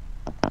 team.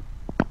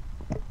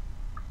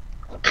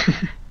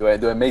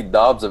 Do I make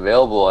Dobbs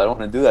available? I don't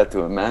want to do that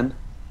to him, man.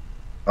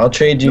 I'll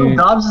trade No, you.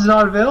 Dobbs is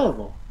not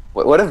available.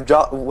 What if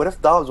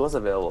Dobbs was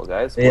available,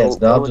 guys? Yeah, is What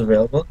Dobbs would,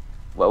 available?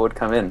 what would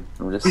come in?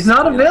 I'm just, He's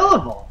not you know.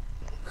 available.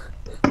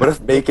 What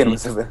if Bacon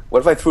was available? What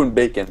if I threw in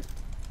Bacon?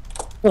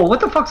 Well, what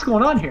the fuck's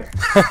going on here?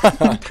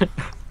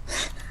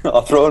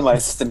 I'll throw in my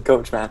assistant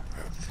coach, man.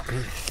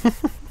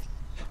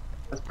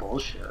 That's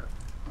bullshit.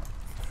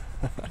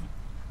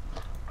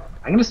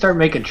 I'm gonna start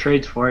making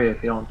trades for you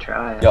if you don't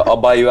try it. Yo, I'll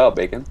buy you out,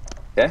 Bacon.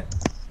 Okay?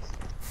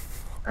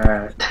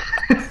 Alright.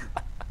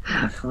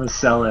 I'm gonna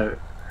sell it.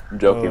 I'm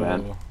joking,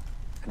 man. Oh.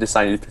 I just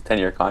signed you to a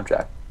 10-year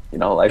contract. You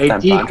know, Hey lifetime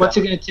Deke, contract. what's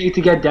it gonna take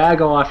to get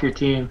Dago off your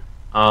team?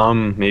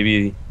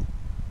 Maybe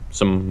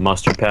some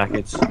mustard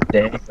packets.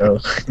 There you go.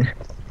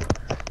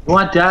 We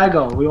want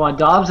Dago. We want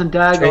Dobbs and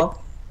Dago.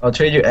 I'll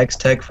trade you X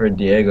Tech for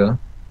Diego.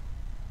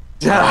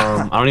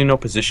 I don't even know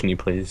what position he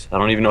plays. I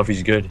don't even know if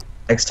he's good.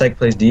 X Tech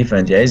plays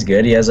defense. Yeah, he's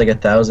good. He has like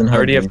 1,000. I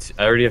already games.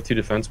 have two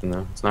defensemen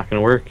though. It's not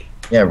gonna work.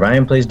 Yeah,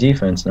 Ryan plays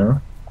defense.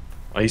 No.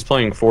 He's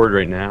playing forward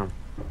right now.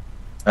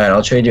 All right,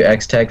 I'll trade you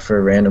X Tech for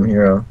a random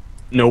hero.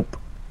 Nope.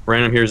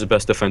 Random Hero's the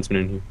best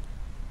defenseman in here.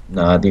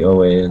 Nah, the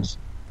OA is.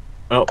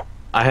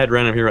 I had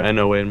Random Hero and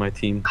OA in my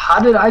team. How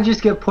did I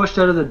just get pushed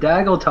out of the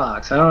Dago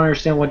talks? I don't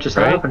understand what just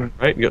Right? happened.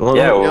 Right? Yeah, Well,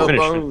 well, finish.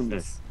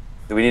 bones.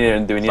 Do we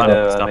need Stop,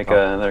 to stop, make stop.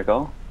 another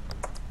call?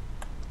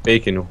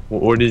 Bacon,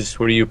 what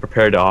are you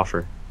prepared to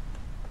offer?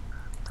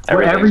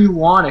 Whatever you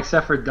want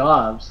except for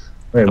Dobbs.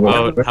 Wait,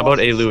 How about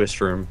A. Lewis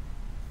for him?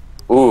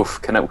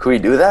 Oof, can we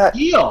do that?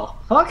 Deal.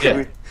 Fuck Yeah.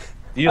 it.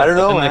 Deal. I don't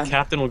know, And man. the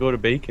captain will go to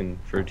Bacon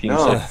for Team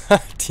No.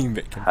 6. Team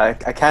bacon. I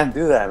can't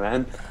do that,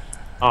 man.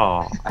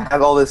 Oh, I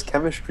have all this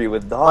chemistry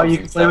with Dobbs. Oh, you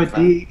can and play with stuff,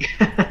 man.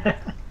 Deke.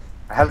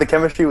 I have the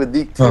chemistry with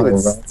Deke too. Oh,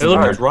 It's right. hey, look,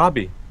 hard. it's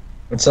Robbie.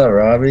 What's up,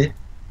 Robbie?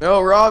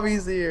 No,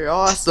 Robbie's here.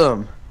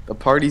 Awesome. The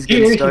party's Here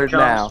getting he started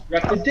comes. now.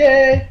 Wreck the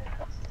day.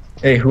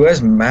 Hey, who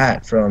has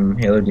Matt from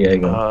Halo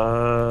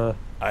Diego?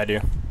 I do.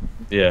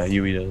 Yeah,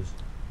 Yewy does.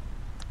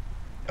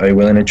 Are you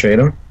willing to trade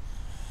him?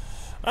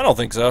 I don't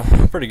think so.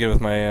 I'm pretty good with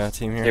my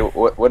team Hey, here.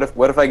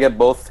 what if I get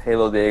both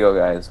Halo Diego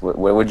guys? What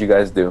would you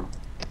guys do?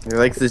 You're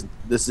like the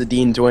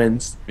Sedin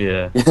twins.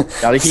 Yeah.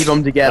 Gotta keep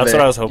them together. That's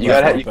what I was hoping You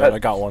gotta- for, you but gotta- I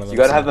got one of them. You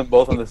gotta so- have them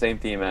both on the same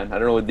team, man. I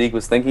don't know what Deke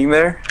was thinking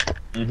there,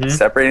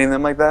 separating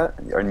them like that.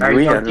 Or Alright,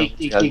 Yewy, yo, I don't know. Deke,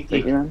 You guys Deke,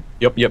 thinking, man?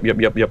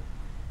 Yep.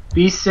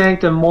 Be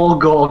synced and Mole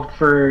Gold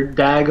for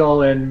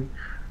Dago and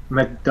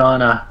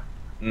McDonough.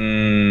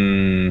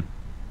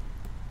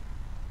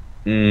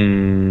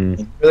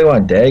 You really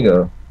want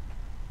Dago?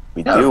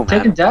 We Yeah, do,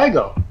 taking man.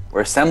 Dago.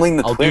 We're assembling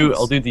the I'll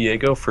twins. do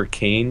Diego for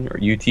Kane or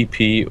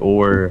UTP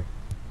or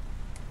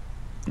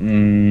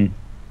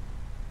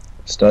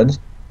Studs?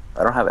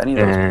 I don't have any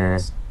of those.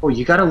 ones. Oh,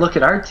 you gotta look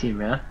at our team,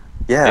 man.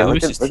 Yeah. Hey,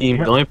 look Lewis's at team.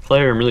 him. The only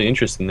player I'm really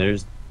interested in there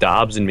is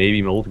Dobbs and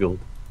maybe Mold Gold.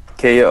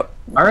 Okay, yo.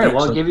 Alright,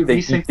 well, I'll give you Deke,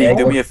 Be-Sync Deke,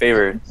 do Gold. me a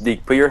favor.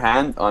 Deke, put your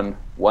hand on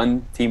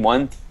Team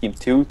 1, Team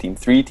 2, Team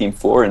 3, Team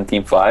 4, and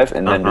Team 5,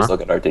 and then just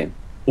look at our team.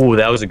 Oh,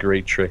 that was a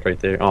great trick right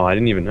there. Oh, I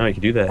didn't even know you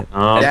could do that.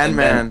 Dan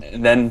man.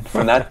 And then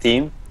from that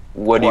team,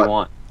 what do you What?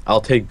 want?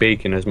 I'll take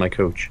Bacon as my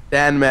coach.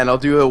 Dan man, I'll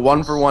do a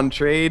 1-for-1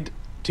 trade.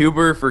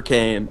 Tuber for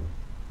Kane.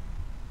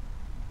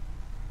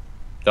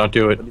 Don't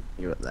do it.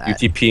 You with that.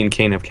 UTP and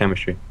Kane have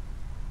chemistry.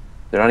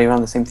 They're not even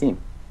on the same team.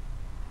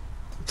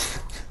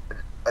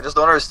 I just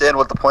don't understand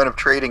what the point of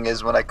trading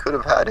is when I could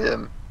have had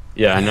him.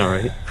 Yeah, I know,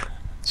 right?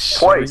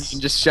 Twice. You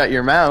can just shut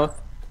your mouth.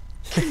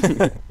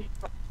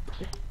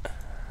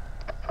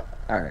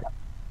 Alright.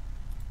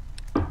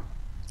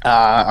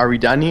 Are we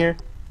done here?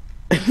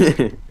 I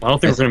don't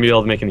think we're gonna be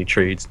able to make any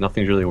trades.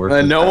 Nothing's really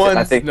working. No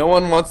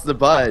one wants to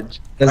budge.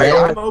 Does Alright,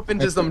 anyone- I'm open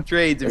to some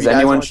trades. If Is you guys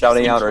anyone want to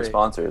shouting see out our trades.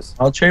 sponsors?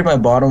 I'll trade my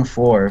bottom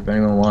 4 if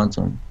anyone wants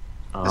them.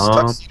 This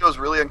tuxedo's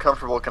really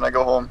uncomfortable. Can I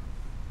go home?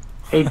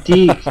 Hey,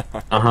 Deke,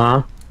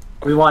 Uh-huh.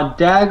 we want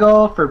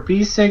Dago for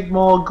B-Sync,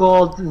 Mole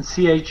Gold, and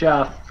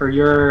CHF for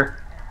your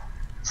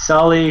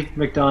Sully,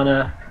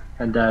 McDonough,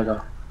 and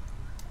Dago.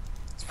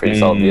 It's a pretty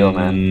solid deal,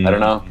 man. I don't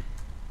know.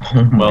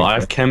 Oh my Well, I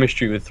have God.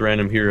 chemistry with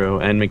Random Hero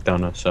and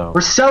McDonough, so.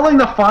 We're selling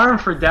the farm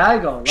for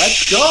Dago.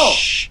 Let's go.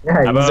 Yeah,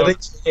 he's How about- literally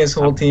trading his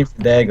whole team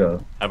for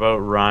Dago. How about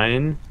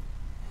Ryan?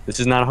 This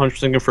is not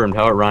 100% confirmed.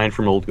 How about Ryan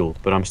from Old Gold?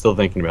 But I'm still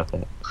thinking about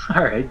that.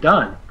 All right,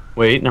 done.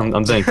 Wait, no,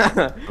 I'm thinking. I'm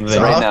thinking.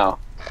 Right now.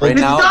 Right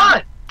It's now.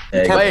 done.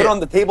 You can't Dago. Wait. put it on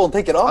the table and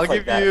take it off I'll like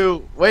give that.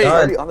 you. Wait. Done.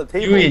 Already on the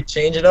table. Huey,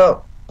 change it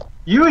up.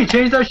 Yui,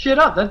 change that shit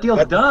up. That deal's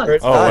That's the done.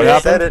 first Oh, time. what I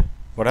happened? said it.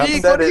 What He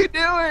happened? said what are you it.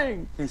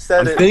 doing? He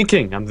said it.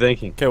 I'm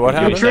thinking. Okay, what You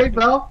happened? trade,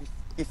 bro?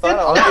 He thought out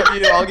I'll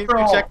loud. give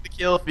you check the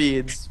kill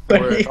feeds for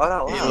Wait. Thought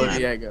out Halo loud.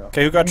 Diego.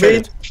 Okay, who got Made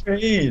traded? the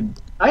trade.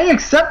 I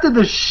accepted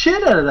the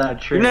shit out of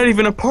that trade. You're not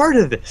even a part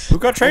of this. Who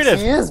got Yes, he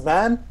traded? is,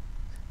 man.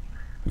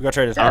 Who got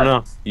traded? I don't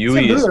know.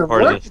 Yewy is Dude,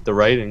 part what? of the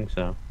writing,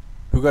 so.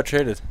 Who got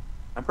traded?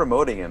 I'm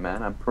promoting it,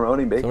 man. I'm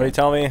promoting bacon. Somebody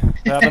tell me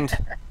what happened.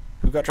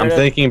 Who got I'm traded?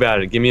 thinking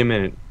about it. Give me a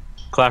minute.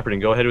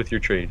 Clapperton, go ahead with your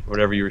trade.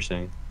 Whatever you were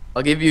saying.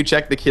 I'll give you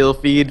check the kill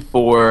feed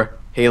for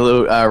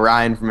Halo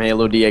Ryan from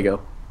Halo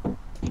Diego.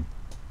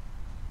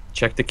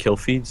 Check the kill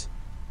feeds.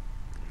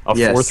 A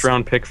Yes. 4th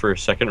round pick for a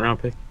 2nd round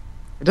pick.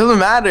 It doesn't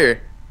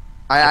matter.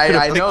 I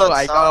think know that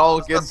I got all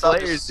sounds- good that sounds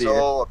players just here.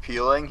 so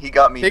appealing. He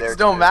got me there. Picks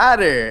don't too.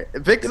 matter.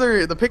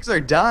 The picks are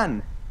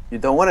done. You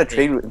don't want to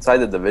trade inside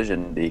the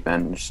division, Deke,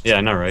 man. Just Yeah,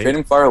 I know, right? trade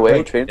him far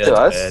away. Trade him Yeah, to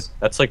that's us. bad.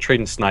 That's like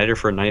trading Snyder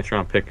for a 9th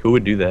round pick. Who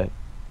would do that?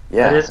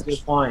 Yeah, That is a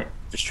good point.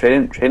 just trade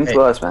him Hey,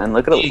 to us, man.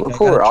 Look at Deke, look I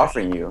who we're gotta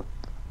offering you.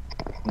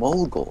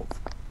 Mole gold.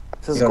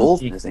 This is Yo, gold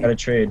Deke, missing. got a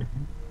trade.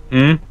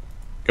 Hmm?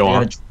 Go I got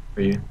on. a trade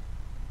for you.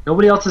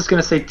 Nobody else is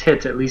gonna say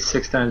tits at least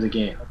 6 times a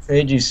game. I'll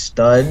trade you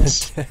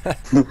studs,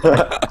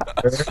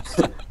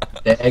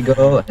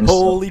 Dago, and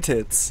Holy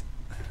tits.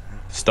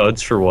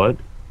 Studs for what?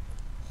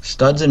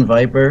 Studs and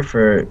Viper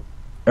for.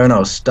 Oh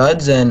no,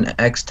 Studs and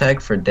X-Tech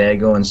for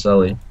Dago and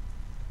Sully.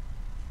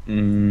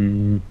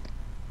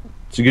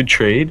 It's a good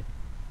trade,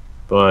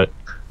 but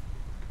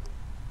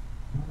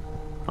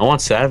I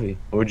want Savvy.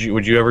 Would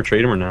you ever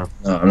trade him or no?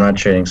 No, I'm not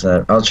trading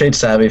Savvy. I'll trade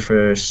Savvy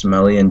for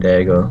Smelly and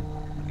Dago.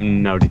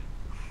 No.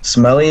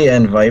 Smelly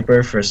and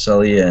Viper for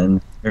Sully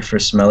and or for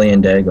Smelly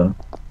and Dago.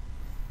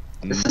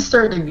 This is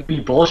starting to be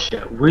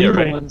bullshit. We're Yeah, the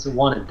right. ones who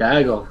wanted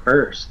Dago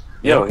first.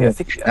 Yo, I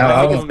think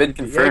it's been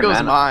confirmed, Diego's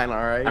man. mine, all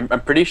right.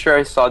 I'm pretty sure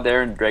I saw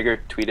Darren Dreger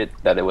tweeted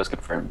that it was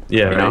confirmed.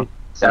 Yeah, you right. know?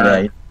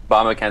 Yeah,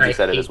 Bob McKenzie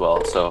said it as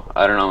well. So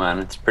I don't know, man.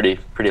 It's pretty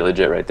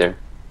legit right there.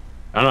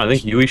 I don't know. I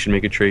think Yewy should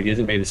make a trade. He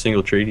hasn't made a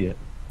single trade yet.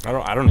 I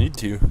don't need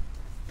to.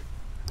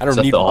 I don't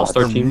Except need the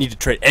All-Star I don't team? need to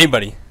trade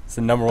anybody. It's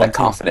the number one That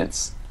team.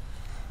 confidence.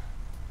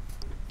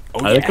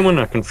 Oh, I think I'm yeah.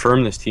 gonna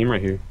confirm this team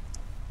right here.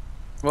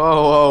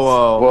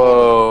 Whoa.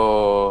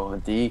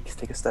 Whoa, Deke,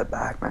 take a step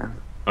back, man.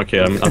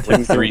 Okay, I'm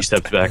taking 3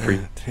 steps back for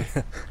you.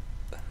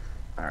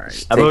 All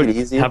right. How Take about, it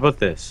easy. how about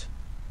this?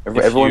 if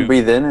Everyone you-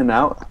 breathe in and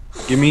out.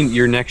 Give me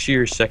your next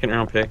year's 2nd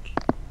round pick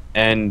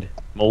and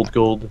mold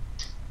gold,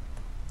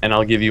 and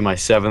I'll give you my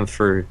 7th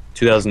for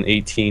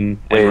 2018.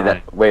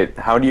 Wait,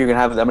 how are you gonna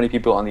have that many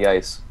people on the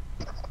ice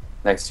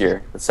next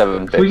year with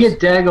 7 If picks? we get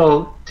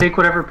Dago, take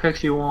whatever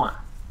picks you want.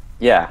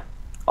 Yeah,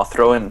 I'll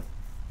throw in.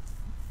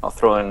 I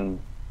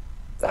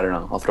don't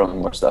know. I'll throw in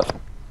more stuff.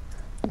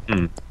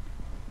 Hmm.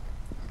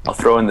 I'll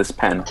throw in this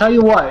pen. Tell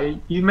you what,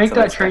 you make So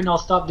that that's trade fine. and I'll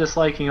stop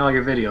disliking all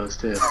your videos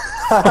too.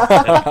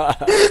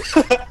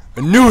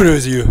 I knew it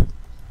was you.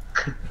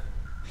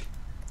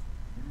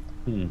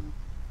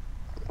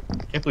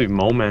 Can't believe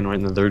Moman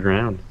went in the 3rd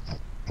round.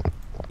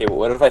 Okay, but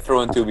what if I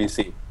throw in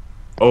 2BC?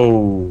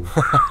 Oh,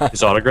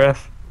 his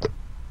autograph?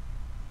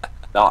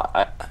 No,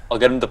 I'll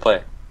get him to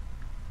play.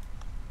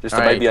 Just it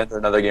Alright. might be under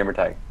another gamer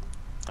tag.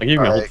 I'll give you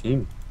my whole Alright.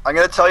 team. I'm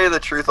gonna tell you the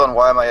truth on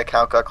why my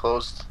account got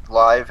closed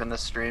live in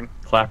this stream.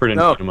 Clapper didn't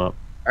No. put him up.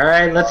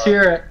 Alright, let's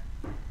hear it.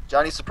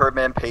 Johnny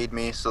Superbman paid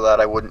me so that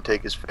I wouldn't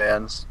take his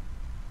fans.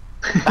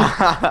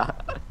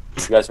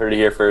 You guys heard it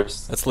here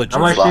first. That's legit. How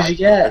much did you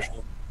get?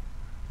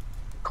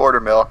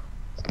 $250,000.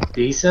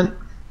 Decent.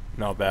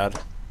 Not bad.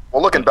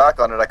 Well, looking back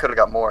on it, I could have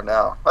got more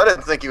now. I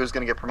didn't think he was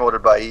gonna get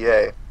promoted by EA.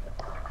 Yeah.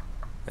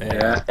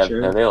 Yeah,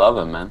 Sure. they love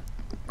him, man.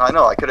 I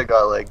know, I could have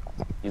got like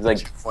He's like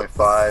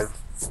 2.5.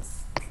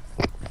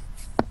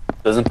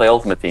 doesn't play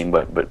Ultimate Team,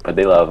 but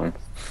they love him.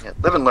 Yeah,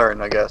 live and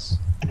learn, I guess.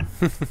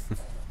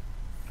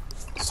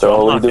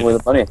 So what are you doing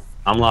with the money?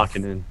 I'm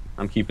locking in.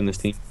 I'm keeping this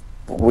team.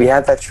 We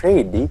had that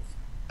trade, D.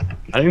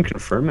 I didn't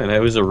confirm it. It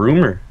was a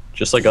rumor.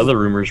 Just like other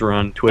rumors were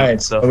on Twitter Alright,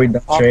 and so stuff. are we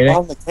done trading?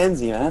 Paul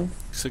McKenzie, man.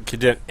 So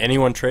could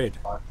anyone trade?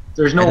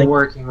 There's I no think-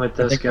 working with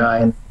I this think guy.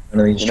 one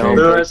of these You know,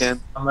 trades. Lewis,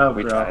 Bacon, I'm out,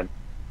 we bro. tried.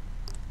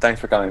 Thanks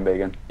for coming,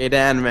 Bacon. Hey,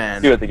 Dan, See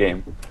man. you at the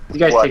game. You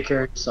guys What? take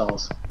care of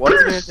yourselves. What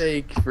is it going to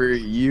take for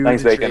you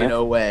Thanks, to Bacon, trade eh?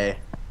 away?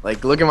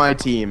 Like, look at my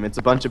team. It's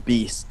a bunch of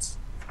beasts.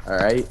 All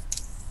right?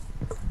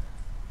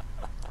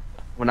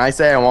 When I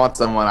say I want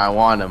someone, I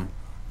want them.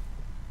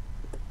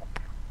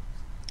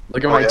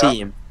 Look at Oh, my yeah?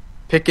 team.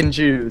 Pick and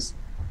choose.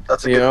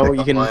 That's a You good know, pick you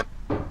on can-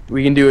 mine.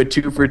 We can do a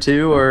 2 for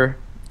 2 or,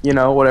 you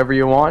know, whatever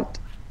you want.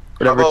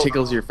 Whatever about-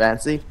 tickles your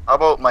fancy. How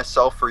about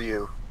myself for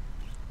you?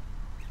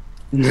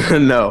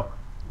 No.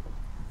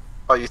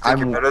 Oh, you think I'm-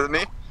 you're better than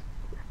me?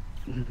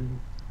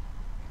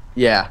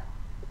 Yeah.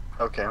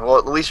 Okay, well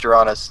at least you're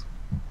honest.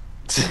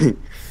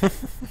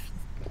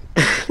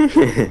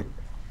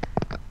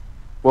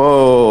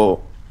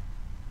 Whoa.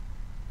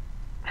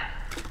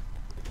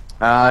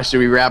 Should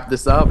we wrap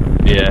this up?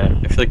 Yeah,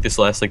 I feel like this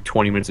last like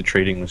 20 minutes of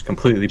trading was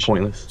completely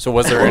pointless. So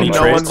was there any No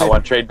trades? one's- I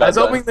want trade I was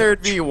done. hoping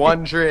there'd be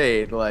one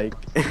trade, like.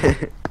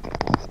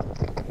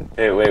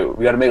 Hey, wait,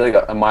 we gotta make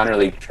like a minor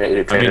league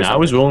trade. I mean, I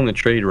was willing to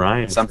trade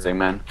Ryan. something,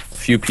 man.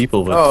 few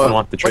people, but Oh, I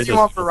want the trade. what do you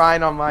want for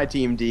Ryan on my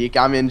team, Deke?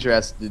 I'm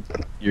interested.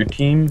 Your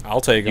team?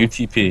 I'll take him.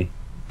 UTP.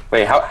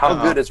 Wait, how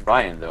good is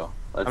Ryan though?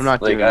 I'm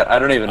not like doing I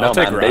don't even know, I'll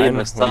take man. Ryan. Dave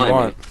was What do you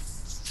telling me.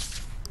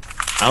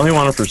 want? I only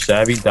want him for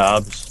Savvy,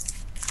 Dobbs,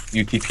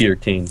 UTP, or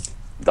Kane.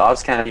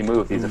 Dobbs can't be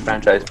moved. He's a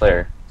franchise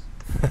player.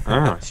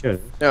 Ah, sure.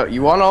 No,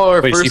 you want all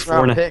our Wait, first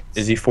round picks?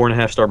 is he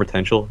 4.5 star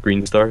potential?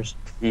 Green stars?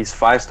 He's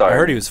 5-star. I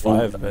heard he was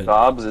 5, but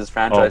Dobbs is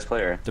franchise Oh.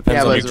 player. depends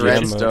Yeah, on but the it's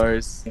red GM mode.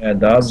 stars. Yeah,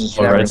 Dobbs is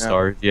Oh, never red know.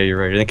 stars. Yeah, you're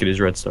right. I think it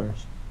is red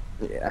stars.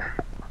 Yeah.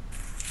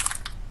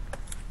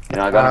 You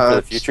know, I got him for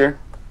the future.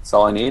 That's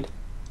all I need.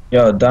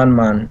 Yo, Don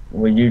man,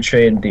 will you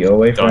trade the Owe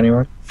for Done.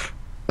 anyone?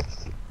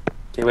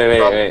 Okay, wait.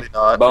 Probably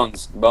not.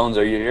 Bones,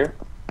 are you here?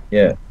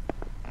 Yeah.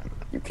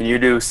 Can you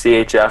do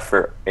CHF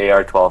for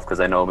AR12? Because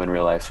I know him in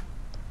real life.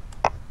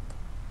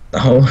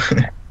 Oh.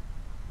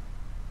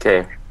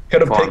 Okay,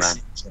 Could have Come on, picked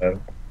man. CHF.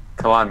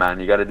 come on, man.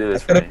 You got to do I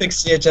this for could have me. picked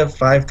CHF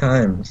 5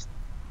 times.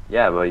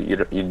 Yeah, but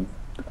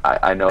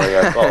I know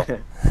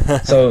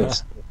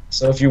AR12.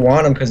 So if you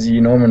want him because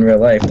you know him in real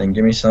life, then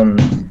give me some.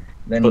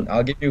 Then But-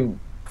 I'll give you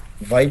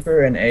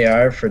Viper and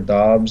AR for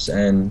Dobbs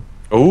and.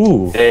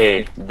 Ooh.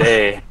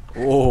 Day.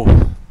 Oh,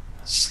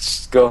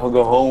 Go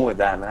home with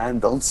that, man.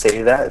 Don't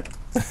say that.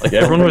 Like,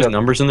 everyone who has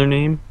numbers in their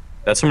name,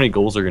 that's how many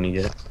goals they're going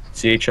to get.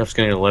 CHF's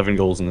going to get 11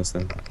 goals in this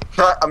thing.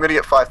 I'm gonna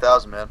get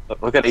 5,000, man.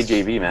 Look at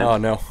AJV, man. oh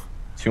no.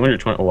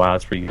 220. Oh, wow,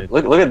 that's pretty good.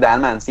 Look at that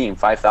man's team.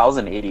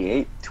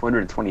 5,088,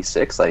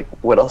 226. Like,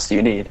 what else do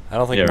you need? I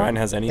don't think Yeah, mine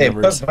has any Hey, put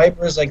numbers.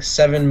 Viper's like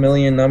 7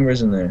 million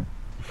numbers in there.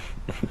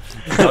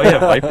 Oh, yeah,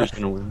 Viper's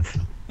going to win.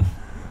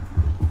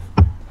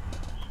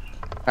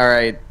 All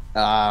right.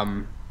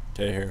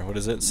 Okay, here. What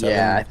is it?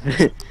 7?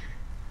 Yeah.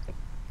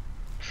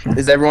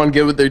 Is everyone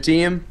good with their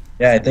team?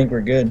 Yeah, I think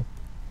we're good.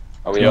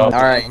 Are we all?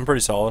 All right. I'm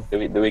pretty solid. Do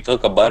we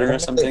cook a butter or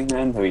something,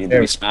 man? Do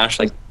we smash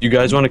like? You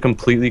guys want to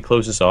completely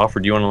close this off, or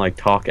do you want to, like,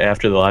 talk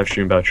after the live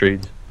stream about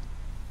trades?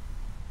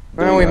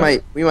 Well, we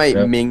might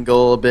Yeah.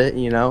 mingle a bit,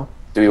 you know.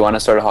 Do we want to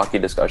start a hockey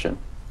discussion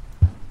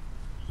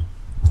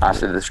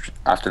after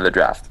the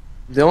draft?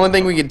 The only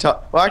thing we can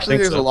talk. Well, actually,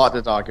 think there's so. a lot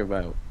to talk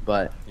about,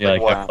 but Yeah,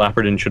 like, Wow.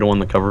 Clapperton should have won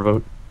the cover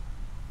vote.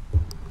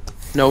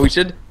 no, we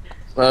should.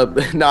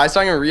 No, I was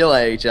talking real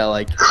AHL,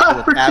 like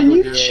Clapperton,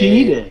 you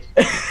cheated.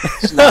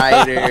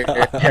 Schneider.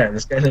 Yeah,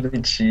 this guy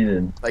literally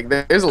cheated. Like,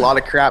 there's a lot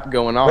of crap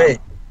going on. Wait,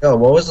 yo,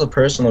 what was the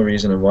personal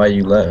reason of why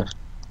you left?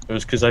 It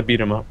was because I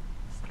beat him up.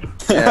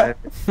 Yeah.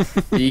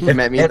 He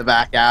met me in the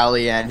back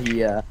alley, and he.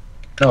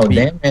 No,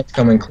 Dan Man's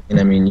coming clean.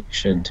 I mean, you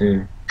should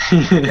too.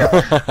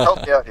 Yeah,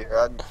 help me out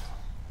here.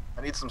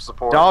 I need some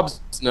support. Dobbs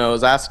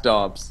knows. Ask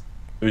Dobbs.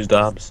 Who's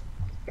Dobbs?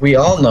 We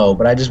all know,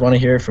 but I just want to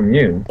hear it from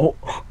you. Oh,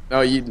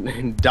 No,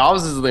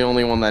 Dobbs is the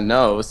only one that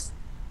knows.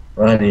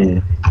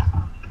 Buddy.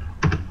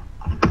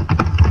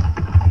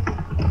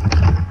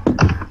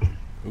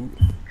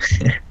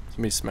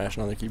 Somebody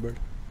smashing on the keyboard.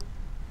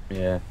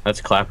 yeah,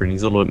 that's Clapperton.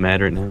 He's a little bit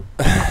mad right now.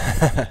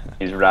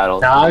 He's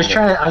rattled. No, I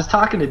was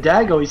talking to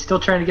Dago. He's still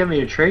trying to get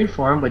me a trade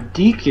for him, but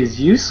Deke is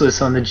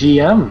useless on the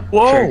GM.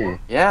 trigger.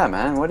 Yeah,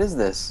 man. What is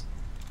this?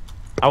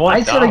 I want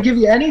I said I'd Dobbs. give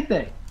you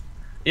anything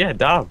Yeah,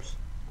 Dobbs.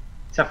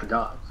 except for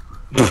Dobbs.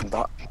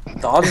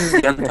 Dobbs is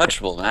the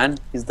untouchable, man.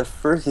 He's the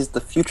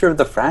future of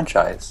the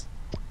franchise.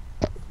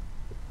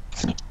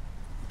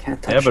 Can't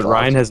touch Yeah, but Dobbs.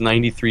 Ryan has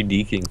 93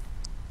 deking.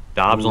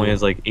 Dobbs only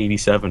has like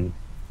 87.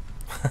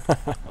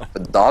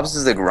 But Dobbs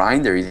is a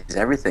grinder. He's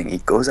everything. He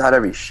goes out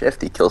every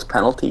shift. He kills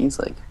penalties.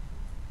 Like,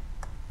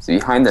 he's a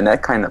behind the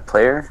net kind of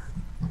player.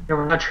 Yeah,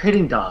 we're not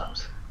trading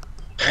Dobbs.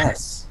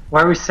 Yes.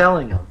 Why are we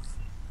selling him?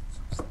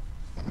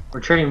 We're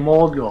trading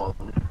Mold Gold.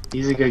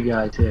 He's a good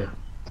guy too.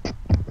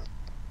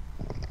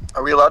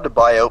 Are we allowed to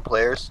buy out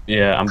players?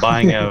 Yeah, I'm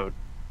buying out.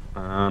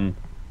 I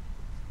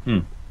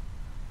think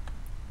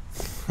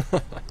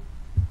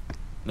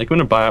I'm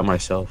gonna buy out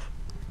myself.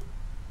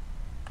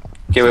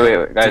 Okay, wait,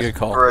 It's a guys. good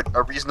call. For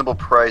a reasonable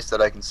price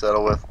that I can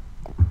settle with?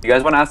 You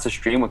guys want to ask the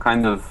stream what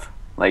kind of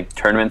like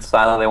tournament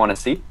style they want to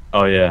see?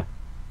 Oh yeah,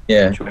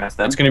 Yeah. Should we ask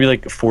them? it's gonna be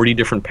like 40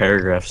 different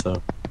paragraphs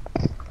though.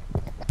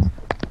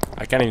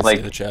 I can't even Like-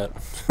 see the chat.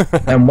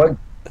 And what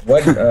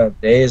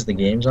day is the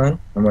games on?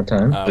 And what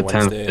time? The 10th.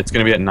 Wednesday. It's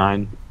gonna be at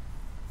 9.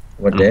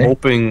 What I'm day?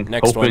 hoping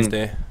Next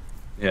Wednesday.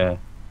 Yeah,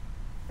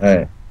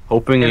 Alright.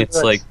 hoping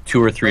it's like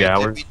 2 or 3 Wait,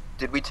 hours.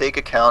 Did we take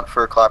account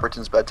for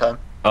Clapperton's bedtime?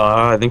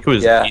 I think it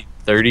was Yeah.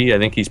 8:30. I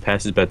think he's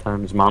past his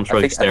bedtime. His mom's I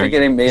probably think staring.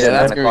 they made Yeah, it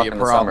that's 9 gonna o'clock be a in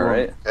the summer,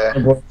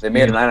 problem. right? Okay. They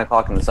made it 9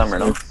 o'clock in the summer,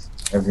 no?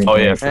 Every Oh,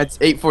 day. yeah. It's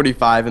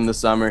 8:45 in the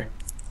summer.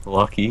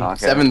 Lucky.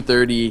 Okay.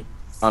 7:30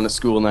 on a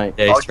school night.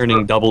 Yeah, he's I'll-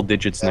 turning double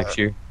digits next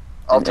year.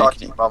 I'll And- talk and-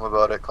 to your mom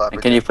about it, And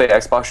Clapperton. can you play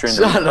Xbox during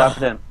the week? Shut up.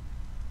 Clapperton?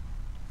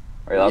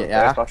 Are you allowed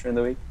Yeah. to play Xbox during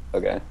the week?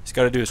 Okay. He's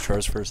got to do his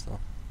chores first, though.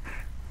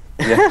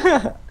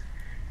 Yeah.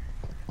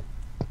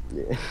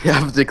 You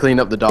have to clean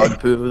up the dog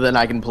poo, then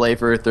I can play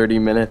for 30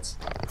 minutes.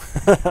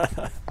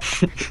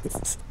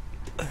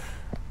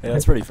 Yeah,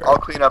 that's pretty fair. I'll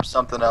clean up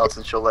something else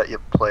and she'll let you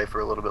play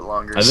for a little bit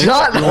longer. I think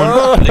Shut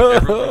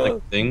everyone,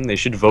 like, thing, they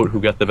should vote who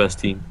got the best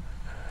team.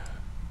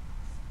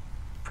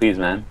 Please,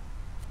 man.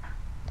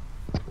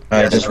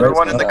 Alright, just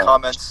everyone in write- the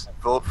comments,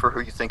 vote for who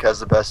you think has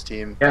the best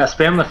team. Yeah,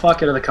 spam the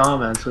fuck out of the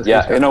comments. With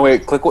Yeah, his- no,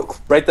 wait,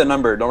 write the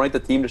number. Don't write the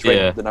team, just write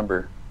Yeah. the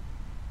number.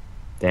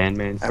 Dan,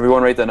 man.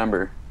 Everyone write the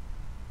number.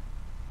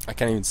 I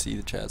can't even see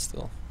the chat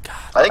still.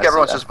 I think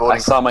everyone's see- just voting. I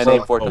saw my for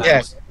name 4 someone.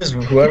 times. Yeah,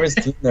 whoever's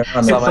team they're on.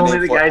 I saw It's my only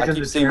name the four- guys I in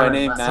keep the seeing my chat.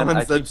 name, man. Someone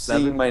I said keep seeing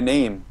 7. my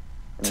name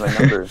and my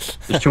number.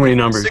 There's too many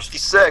numbers.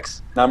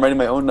 66. Now I'm writing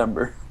my own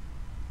number.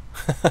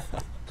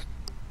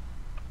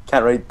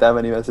 Can't write that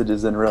many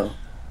messages in a row.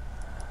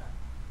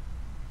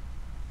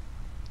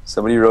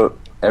 Somebody wrote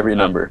every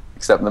number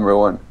except number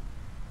 1.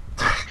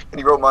 And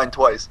he wrote mine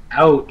twice.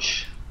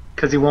 Ouch.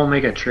 Because he won't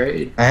make a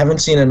trade. I haven't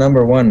seen a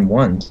number 1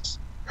 once.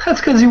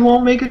 That's because he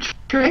won't make a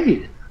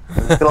trade.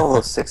 Look at all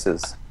those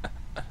 6s.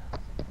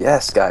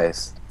 Yes,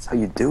 guys. That's how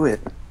you do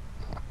it.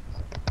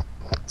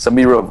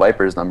 Somebody wrote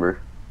Viper's number.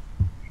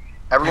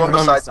 Everyone Everyone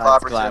besides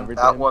besides Clapperton, Clapperton.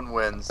 that one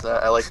wins.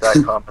 I like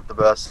that comment the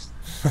best.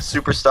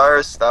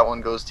 Superstars, that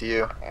one goes to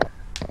you.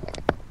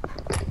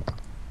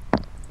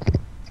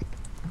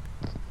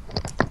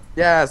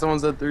 Yeah, someone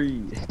said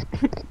 3.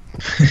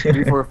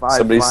 3, 4, 5.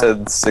 Somebody 5.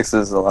 said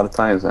 6s a lot of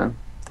times, man.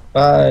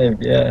 5,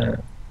 yeah.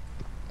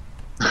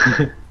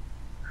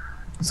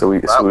 So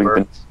we've That been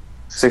works.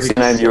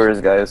 69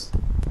 viewers, guys.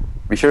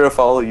 Be sure to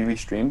follow Yewy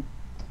stream.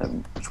 I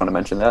just want to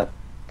mention that.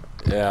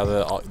 Yeah,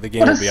 the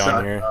game What will a be on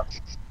suck. here.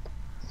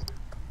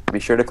 Be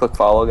sure to click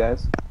follow,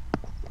 guys.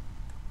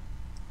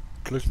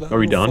 Are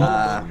we done?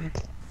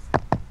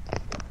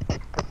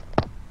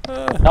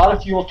 Not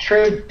if you'll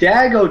trade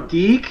Dago,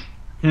 Deke.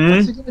 What's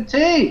Hmm? it gonna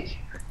take?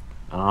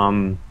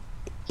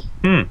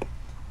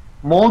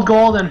 Mold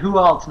Gold and who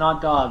else?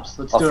 Not Dobbs.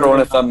 Let's I'll do throw in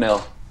it. a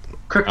thumbnail.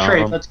 Quick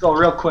trade. Let's go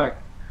real quick.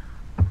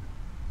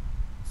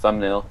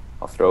 Thumbnail.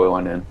 I'll throw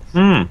one in.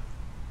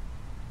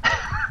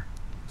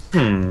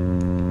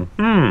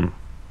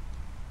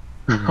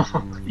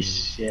 Holy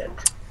shit.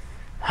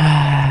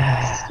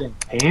 This is getting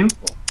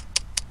painful.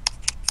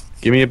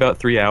 Give me about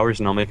 3 hours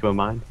and I'll make up my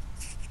mind.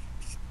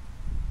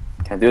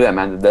 Can't do that,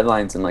 man. The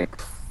deadline's in like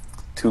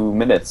 2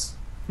 minutes.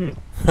 The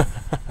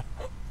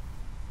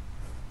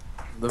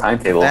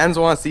Timetable. fans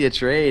want to see a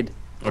trade.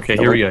 Okay,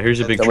 here we go. Here's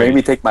a big Don't make trade.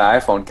 me take my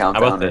iPhone How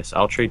countdown. about this?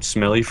 I'll trade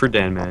Smelly for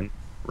Danman,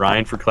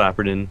 Ryan for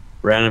Clapperton,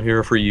 Random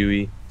Hero for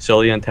Yewy,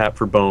 Sully on tap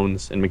for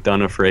Bones, and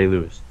McDonough for A.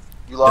 Lewis.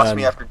 You lost Done.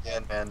 me after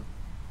Dan, man.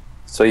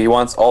 So he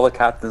wants all the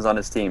captains on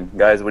his team.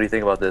 Guys, what do you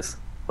think about this?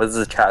 What does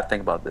the chat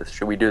think about this?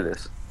 Should we do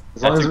this?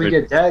 As long That's as a we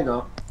good- get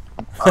Dago.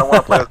 I don't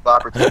want to play with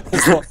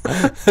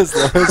Clapperton.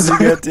 As long as you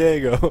get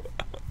Diego.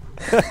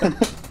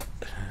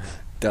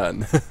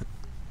 Done.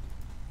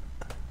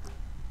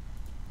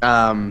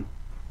 Apparently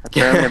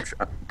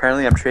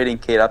I'm trading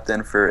Kate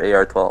Upton for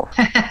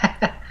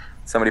AR-12.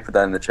 Somebody put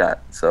that in the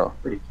chat. So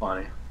Pretty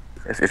funny.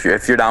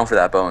 if you're down for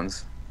that,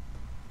 Bones.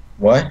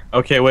 What?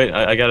 Okay, wait.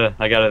 I got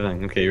a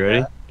thing. Okay, you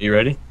ready? You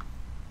ready?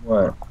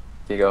 What?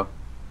 Here you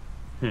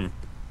go.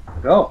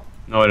 Go.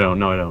 No, I don't.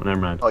 No, I don't. Never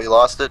mind. Oh, you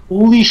lost it?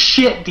 Holy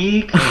shit,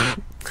 Deke.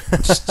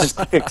 Just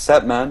click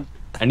accept, man.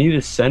 I need a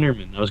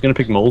centerman. I was gonna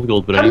pick Mold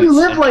Gold, but How I do need you a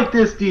live center. like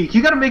this, Deke?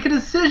 You gotta make a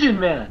decision,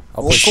 man.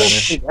 I'll play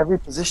center. Take every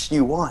position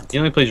you want. He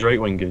only plays right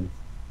wing good.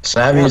 I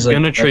Savvy's was like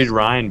gonna trade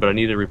Ryan, but I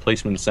need a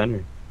replacement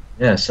center.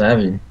 Yeah,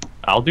 Savvy.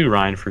 I'll do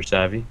Ryan for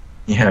Savvy.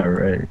 Yeah,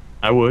 right.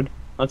 I would.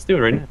 Let's do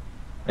it right now.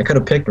 I could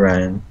have picked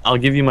Ryan. I'll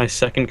give you my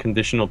second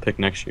conditional pick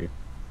next year.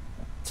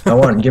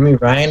 Give me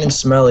Ryan and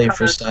Smelly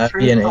for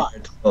Savvy and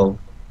AR-12.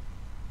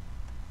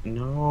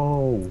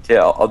 No. Okay,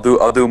 I'll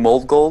do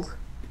Mold Gold,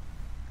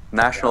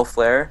 National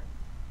Flair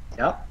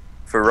Yep.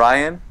 for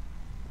Ryan.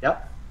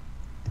 Yep.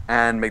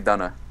 And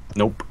McDonough.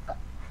 Nope.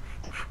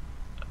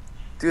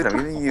 Dude, I'm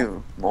giving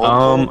you Mold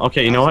Gold.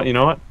 Okay. You know what? You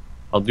know what?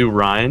 I'll do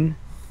Ryan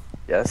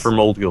Yes. for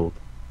Mold Gold.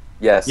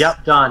 Yes.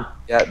 Yep, done.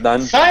 Yeah,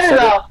 done. Sign it Said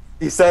out.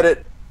 He said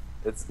it.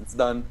 It's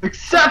done.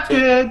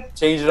 Accepted.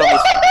 Change it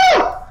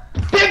on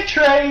the Big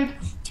trade.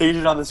 change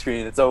it on the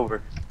screen. It's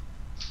over.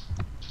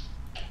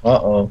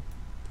 Uh-oh.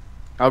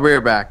 I'll be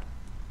right back.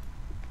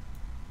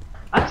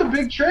 That's a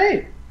big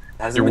trade.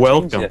 Hasn't You're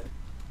been changed welcome. yet.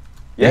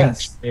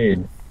 Yes.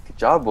 Trade. Good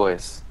job,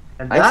 boys.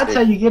 And Nice that's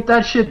trade. how you get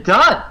that shit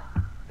done.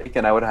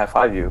 Thinking I would high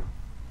five you,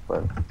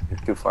 but you're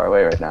too far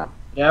away right now.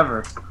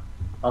 Never.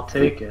 I'll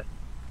take it.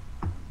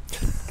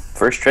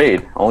 First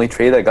trade, only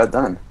trade that got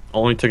done.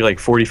 Only took like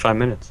 45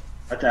 minutes.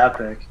 That's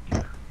epic.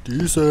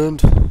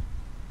 Decent.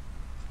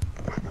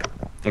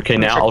 Okay,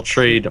 now I'll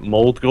trade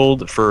Mold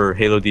Gold for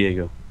Halo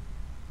Diego.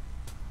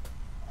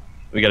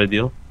 We got a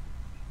deal?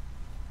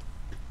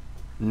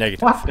 Negative.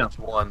 Fuck no.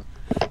 One.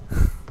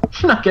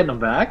 I'm not getting them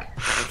back.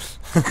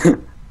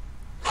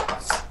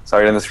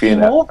 Sorry, on the screen.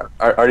 No.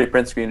 Already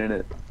print screening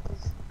it.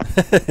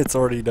 It's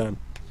already done.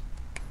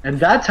 And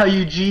that's how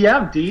you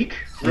GM, Deke.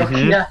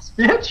 Rookie ass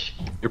bitch.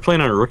 You're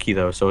playing on a rookie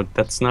though, so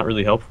that's not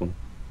really helpful.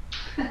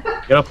 You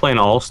gotta play an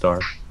all-star.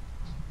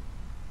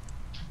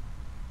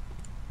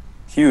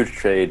 Huge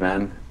trade,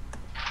 man.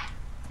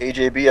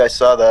 AJB, I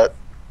saw that.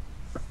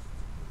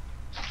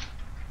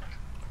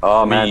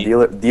 Oh man,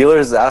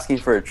 dealers is asking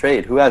for a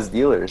trade. Who has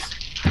dealers?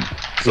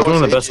 He's one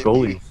of the best AJB.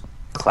 goalies.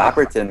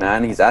 Clapperton,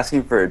 man, he's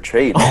asking for a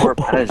trade for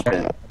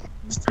management.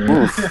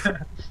 Oof.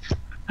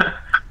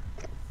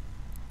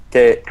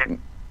 Okay,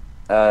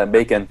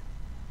 Bacon.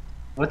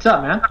 What's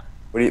up, man?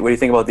 What do you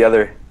think about the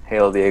other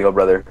Halo Diego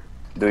brother?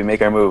 Do we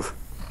make our move?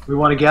 We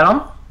want to get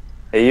him?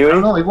 Hey, I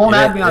don't know. Yewy? He won't It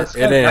add me on ain't- Skype.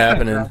 it ain't I can't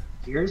happening. grab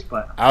Years,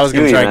 but I was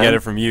gonna Huey, try and get man.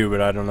 it from you,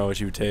 but I don't know what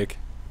you would take.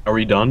 Are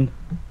we done?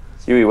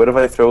 Yewy, what if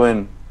I throw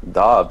in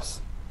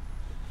Dobbs?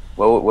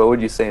 What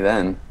would you say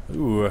then?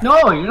 Ooh.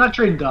 no, you're not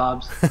trading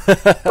Dobbs.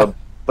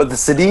 But the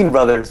Sedin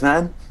brothers,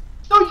 man.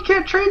 No, you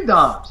can't trade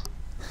Dobbs.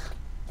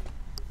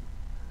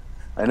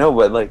 I know,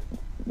 but like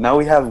now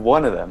we have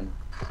one of them.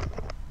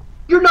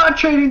 You're not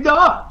trading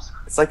Dobbs.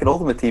 It's like an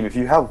ultimate team. If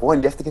you have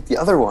one, you have to get the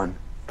other one.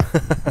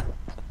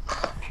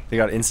 They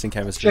got instant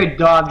chemistry. Trade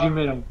Dobbs, you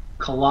made a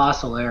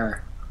colossal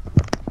error.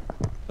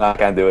 No, I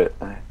can't do it.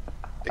 Hey,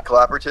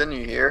 Clapperton,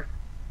 you here?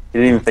 He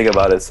didn't even think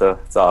about it, so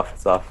it's off.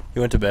 It's off. He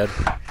went to bed.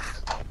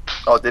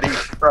 Oh, did he?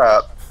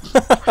 Crap.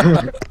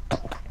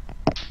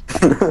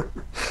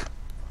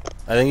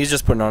 I think he's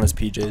just putting on his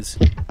PJs.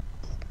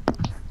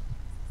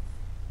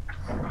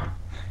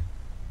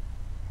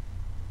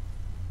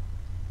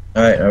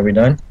 Alright, are we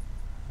done?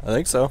 I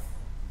think so.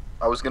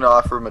 I was gonna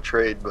offer him a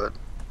trade, but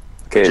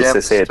Okay, so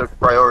Jams say it. took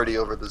priority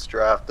over this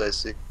draft. I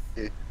see.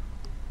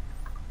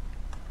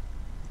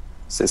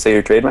 Say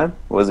your trade, man.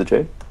 What was the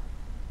trade?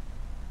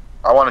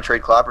 I want to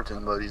trade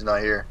Clapperton, but he's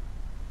not here.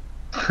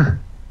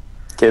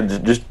 Okay,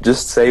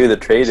 just say the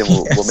trade and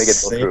we'll make it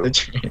go Say through. the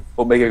trade.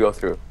 We'll make it go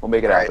through. We'll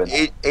make it All right,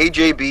 happen.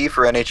 AJB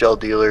for NHL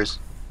dealers.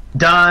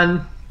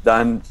 Done.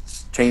 Done.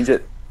 Change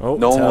it. Oh,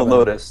 No it's one will happening.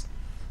 notice.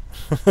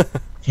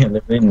 Yeah,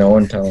 literally no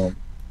one tell him.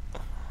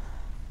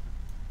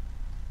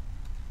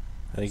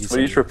 I think he's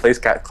Somebody just replace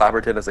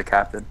Clapperton as a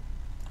captain.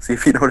 See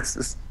if he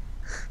notices.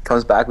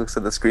 Comes back, looks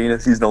at the screen, and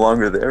he's no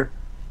longer there.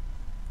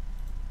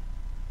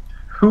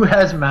 Who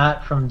has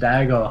Matt from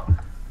Dago?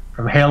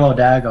 From Halo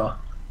Dago?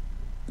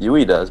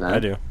 Yewy does, man. I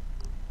do.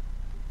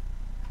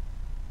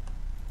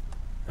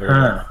 There we go.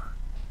 Huh.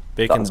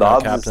 Bacon's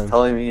not Dobbs captain. is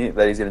telling me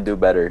that he's gonna do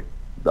better.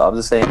 Dobbs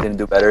is saying he's gonna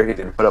do better. He's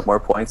gonna put up more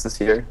points this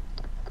year.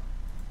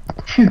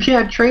 You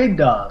can't trade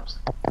Dobbs.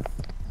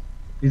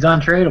 He's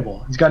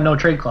untradeable. He's got no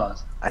trade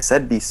clause. I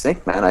said be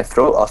sync, man.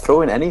 I'll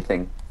throw in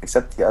anything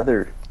except the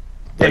other.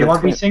 Yeah, you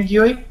want to be twin. synced,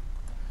 Yewy?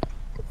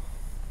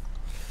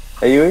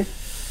 Hey,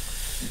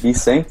 Yewy? Be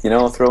synced. You know,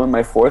 I'll throw in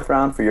my 4th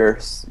round for your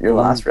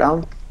last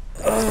round.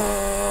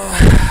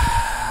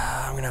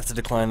 I'm gonna have to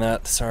decline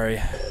that.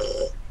 Sorry.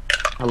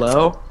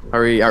 Hello?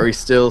 Are we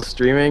still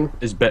streaming?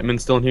 Is Bettman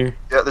still in here?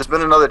 Yeah, there's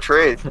been another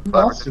trade. Who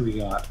else do we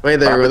got? Wait,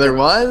 there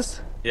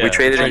was? Yeah. we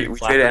traded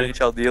Clapperton.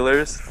 NHL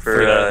dealers for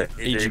For,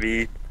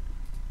 AJB.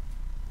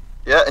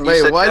 Yeah, and you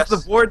Wait, said why yes.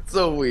 is the board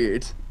so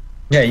weird?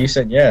 Yeah, you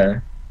said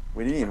yeah.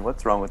 What do you mean?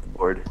 What's wrong with the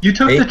board? You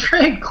took Hey. the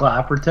trade,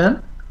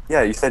 Clapperton.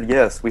 Yeah, you said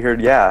yes. We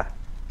heard yeah.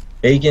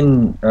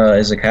 Bacon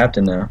is a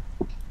captain now.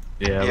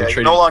 Yeah, Yeah, we you're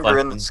traded no longer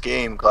in Clapperton. this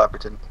game,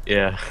 Clapperton.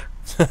 Yeah.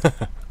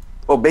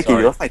 Oh, Bacon,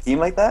 Sorry. you left my team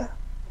like that?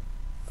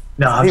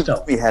 No, I'm Hey, still.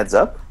 give me heads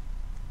up.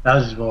 That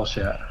was just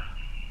bullshit.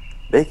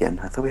 Bacon,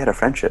 I thought we had a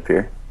friendship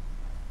here.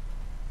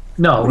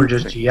 No, we're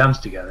just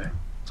GMs together.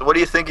 So what do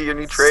you think of your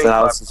new trade, So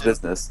now it's his Clapperton?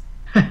 business.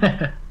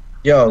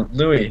 Yo,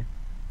 Louis,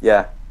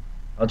 Yeah,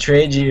 I'll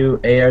trade you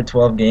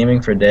AR-12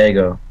 gaming for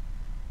Dago.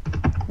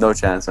 no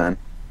chance, man.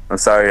 I'm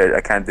sorry,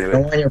 I can't do You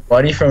don't it. want your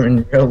buddy from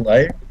in real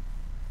life?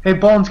 Hey,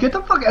 Bones, get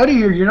the fuck out of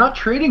here. You're not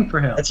trading for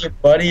him. That's your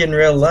buddy in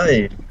real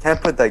life. Can't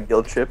put that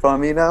guilt trip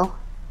on me now.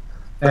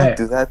 Hey, Don't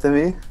do that to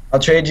me. I'll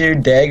trade you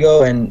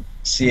Dago and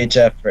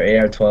CHF for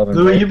AR-12 and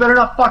Louis, Viper. you better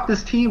not fuck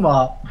this team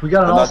up. We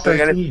got an I'm not all-star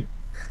doing any- team.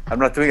 I'm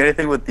not doing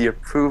anything with the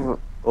approval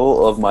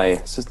of my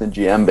assistant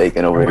GM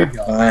Bacon over Here we here.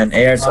 go. Fine,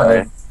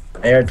 AR-12.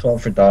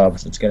 AR-12 for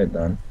Dobbs. Let's get it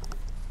done.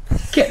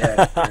 Get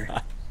out of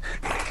here.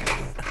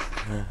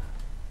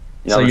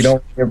 You So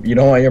know, you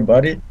don't want your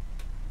buddy?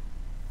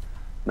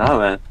 Nah,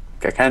 man.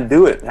 I can't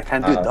do it. I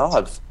can't do Oh.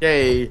 Dobbs.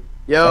 Hey,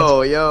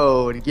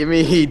 yo, give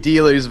me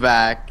dealers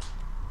back.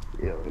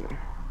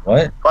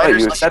 What?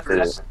 Finders you accepted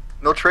keepers. it.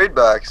 No trade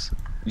backs.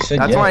 You said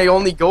That's yeah. my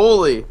only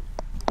goalie.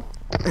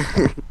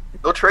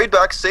 No trade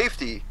back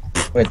safety.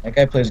 Wait, that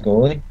guy plays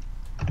goalie?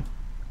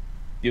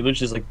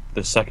 Dealers is like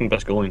the second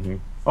best goalie in here.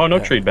 Oh, no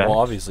trade back. Well,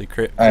 obviously,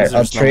 Alright, Cruiser's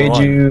I'll number trade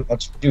one.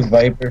 you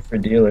Viper for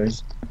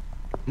dealers.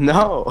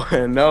 No.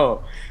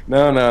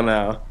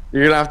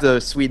 You're gonna have to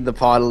sweeten the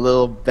pot a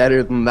little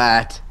better than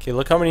that. Okay,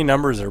 look how many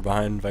numbers are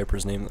behind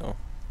Viper's name, though.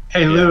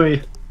 Hey,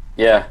 Louis,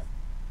 Yeah.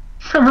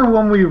 remember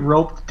when we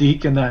roped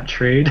Deke in that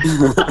trade?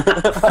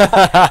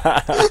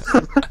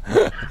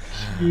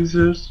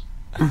 Jesus.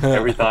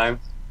 Every time.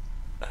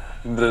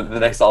 The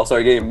next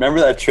All-Star game. Remember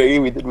that trade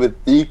we did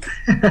with Deke?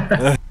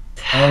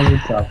 That was a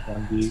tough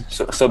one,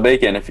 Deke. So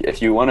Bacon,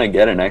 if you want to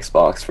get an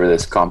Xbox for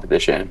this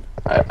competition,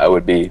 I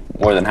would be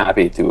more than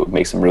happy to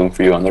make some room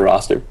for you on the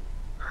roster.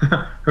 Who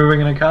are we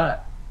gonna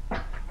cut?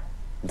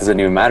 It doesn't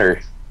even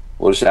matter.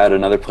 We'll just add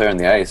another player on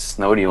the ice.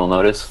 Nobody will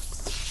notice.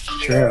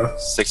 True.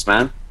 6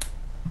 man.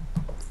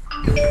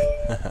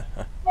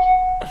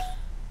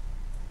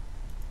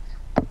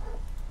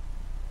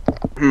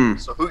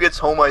 So who gets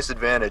home ice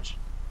advantage?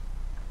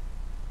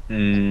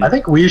 I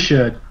think we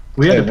should.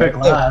 We had to pick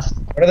last.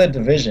 What are the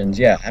divisions?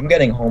 Yeah, I'm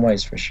getting home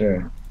ice for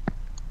sure.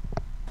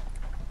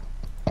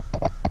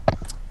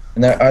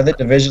 And there are the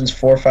divisions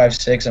 4, 5,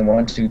 6, and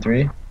 1, 2,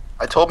 3.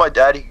 I told my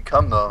dad he could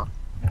come though.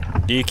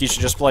 Deke, you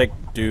should just like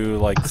do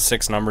like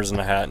 6 numbers in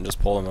a hat and just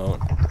pull them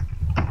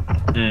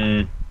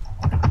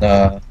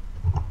out.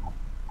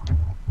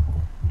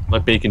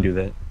 Let Bacon do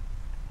that.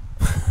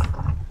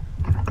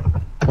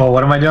 Well,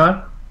 what am I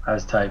doing? I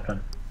was typing.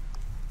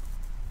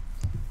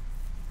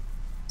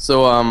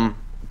 So,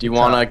 do you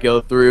want to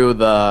go through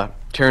the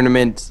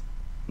tournament,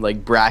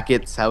 like,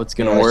 brackets, how it's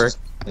going to work? Just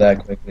do that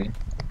quickly.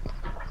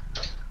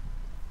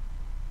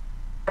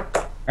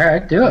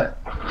 Alright, do it.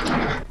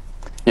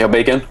 Yo,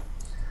 Bacon.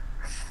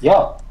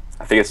 Yo.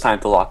 I think it's time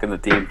to lock in the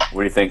team.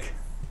 What do you think?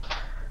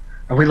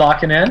 Are we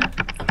locking in?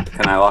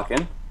 Can I lock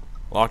in?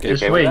 Lock it.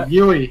 Just okay wait, with that?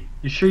 Yewy.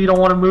 You sure you don't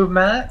want to move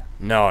Matt?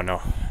 No.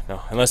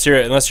 Unless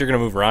you're gonna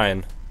move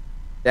Ryan.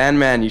 Dan,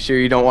 man, you sure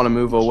you don't want to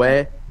move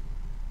away?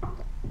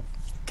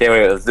 Okay,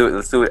 wait. Let's do it.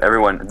 Let's do it.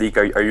 Everyone. Deke,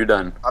 are you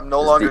done? I'm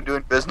no Is longer Deke-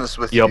 doing business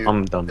with Yup, you,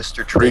 I'm done.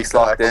 Mr. Tree Deke's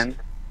locked Facts. in.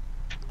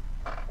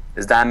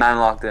 Is Dan Man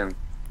locked in?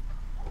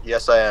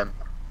 Yes, I am.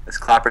 Is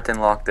Clapperton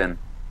locked in?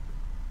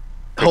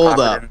 Okay, Hold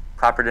up.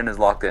 Clapperton is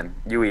locked in.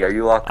 Yui, are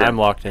you locked in? I'm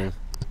locked in.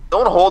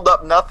 Don't hold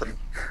up nothing.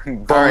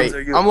 Bones, Alright,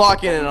 are you- I'm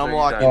locking in, Bones, I'm are you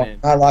locking done? in.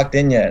 I'm not locked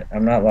in yet.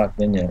 I'm not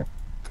locked in yet.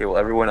 Okay, well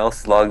everyone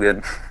else is logged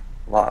in.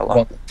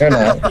 Well, you're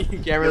not. You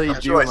can't really No do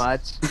choice.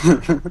 much.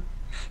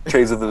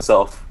 Trades with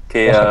himself.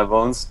 Okay,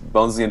 Bones.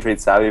 Bones is gonna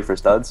trade Savvy for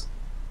studs.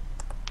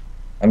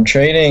 I'm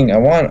trading. I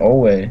want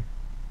Owe. I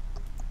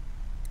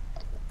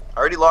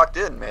already locked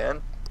in,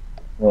 man.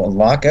 Well,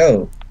 lock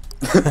out.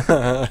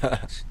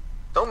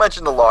 Don't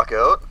mention the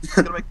lockout. It's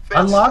gonna make the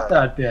fans Unlock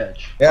sad. that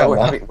bitch. Yeah, Oh,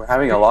 lock, we're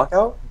having a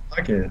lockout?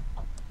 lock it.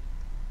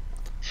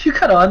 You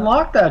gotta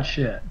unlock that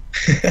shit.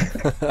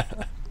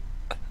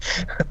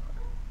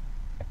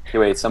 Okay,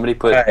 wait. Somebody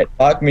put. Alright,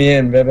 lock me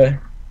in, baby.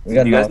 We Do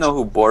got you guys no- know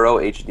who Boro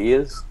HD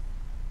is?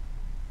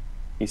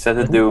 He said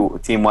to do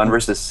team 1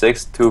 versus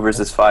 6, 2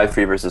 versus 5,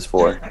 3 versus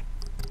 4. He What do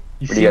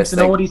you seems guys to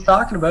know think? what he's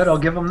talking about. I'll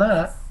give him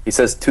that. He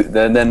says 2.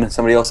 Then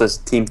somebody else says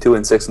team 2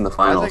 and 6 in the I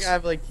finals. think I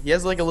have, like, he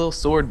has like a little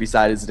sword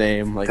beside his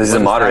name. Like, Because he's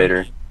what a does that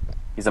moderator. mean?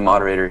 He's a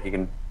moderator. He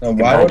can. No, he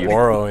can why mod would you.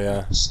 Boro,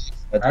 yeah.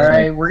 That doesn't-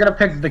 Alright, we're gonna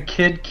pick the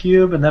kid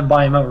cube and then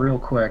buy him out real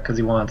quick because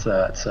he wants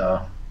that,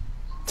 so.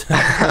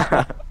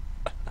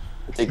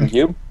 Taking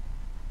cube.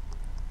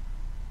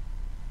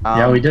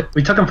 Yeah, we did.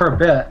 We took him for a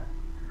bit.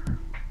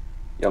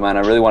 Yo, man,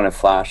 I really wanted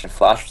Flash. If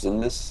Flash was in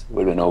this, it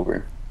would have been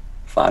over.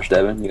 Flash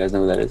Devin, you guys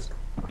know who that is?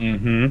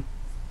 Mm-hmm.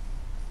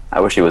 I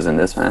wish he was in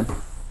this, man.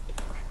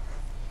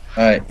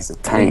 Alright. He's a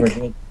we're tank.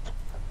 good.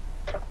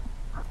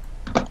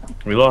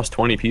 We lost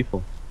 20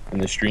 people in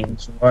the stream.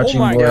 Thanks for watching,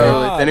 Oh my boys.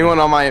 God. Yo, if anyone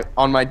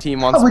on my team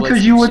wants to Probably play 'cause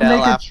some you wouldn't shell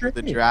make a after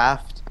the trade.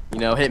 draft,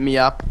 hit me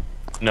up.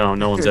 No,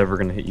 no one's ever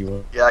gonna hit you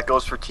up. Yeah, it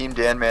goes for Team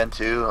Dan Man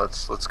too.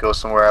 Let's go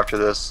somewhere after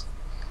this.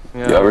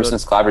 Yeah, Yo, ever but-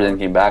 since Clapperton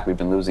came back, we've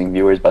been losing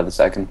viewers by the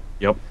second.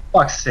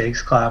 Fuck's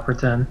sakes,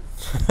 Clapperton.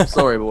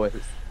 Sorry, boys.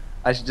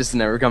 I should just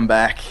never come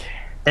back.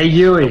 Hey, That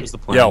Yewy. was the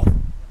plan. Yo.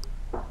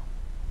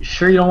 You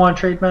sure you don't want to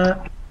trade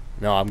Matt?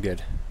 No, I'm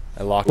good.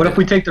 I locked What it. if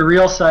we take the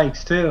real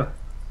Sykes, too?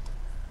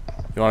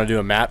 You want to do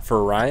a Matt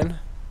for Ryan?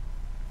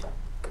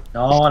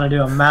 No, I want to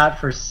do a Matt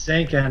for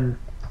Sink and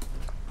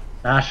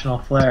National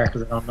Flair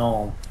because I don't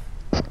know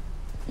him.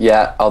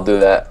 Yeah, I'll do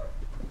that.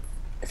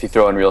 If you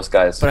throw in real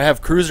skies. But I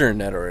have Cruiser in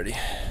net already.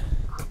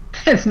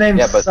 His name's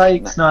Yeah, but-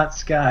 Sykes, not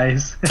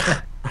Skies.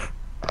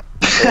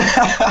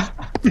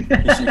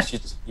 You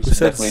should Who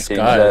said definitely change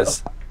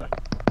skies?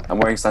 that. I'm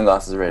wearing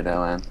sunglasses right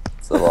now, man.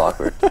 It's a little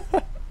awkward.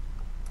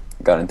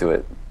 Got into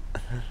it.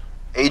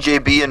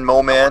 AJB and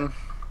Mo Man,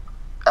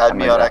 add Oh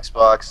me my on God.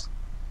 Xbox.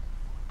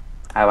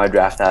 I have my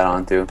draft hat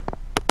on too.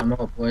 I'm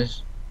out,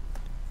 boys.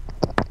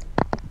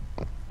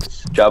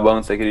 Job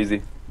Bones, take it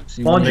easy.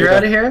 See Bones, you you're later.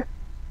 out of here?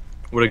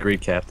 What a great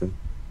captain.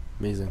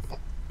 Amazing.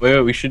 Wait,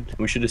 we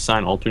should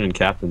assign alternate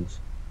captains.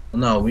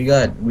 No, we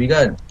got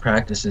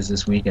practices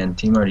this weekend.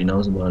 Team already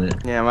knows about it.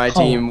 Yeah, my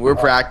team, we're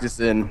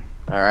practicing.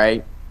 All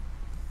right.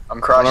 I'm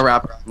I crushing. want to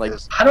wrap like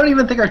this. I don't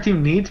even think our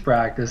team needs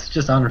practice. It's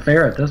just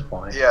unfair at this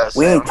point. Yes.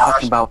 We ain't I'm talking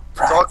crushing- about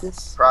it's all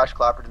practice. Crash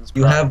Clapperton's.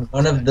 You have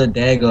one of the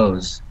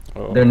Dagos.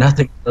 Oh. They're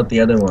nothing without the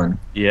other one.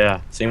 Yeah,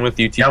 same with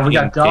UT. Yeah, we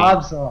got King.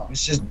 Dobbs. though.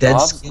 It's just dead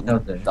Dobbs? skin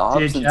out there.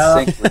 Dobbs in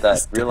DHL. sync with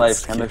that real life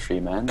Skin. chemistry,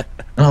 man.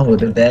 No,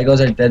 the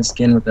Dagos are dead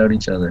skin without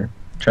each other.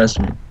 Trust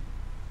me.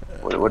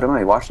 What am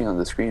I watching on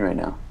the screen right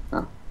now?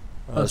 Oh.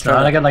 I was Trying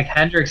to trying get like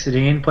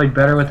Hendrickson played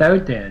better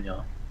without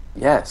Daniel.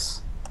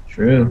 Yes.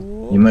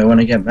 True. You might want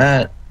to get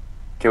Matt.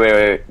 Okay,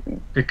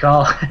 wait. Good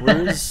call.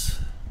 Where's...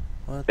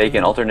 What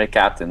Bacon, the- alternate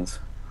captains.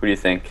 Who do you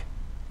think?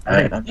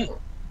 I Alright, think-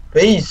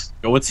 Peace.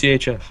 Go with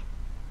CHF.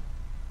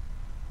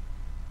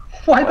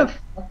 Why the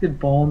fuck did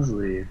Bones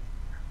leave?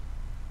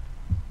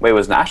 Wait,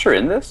 was Nasher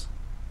in this?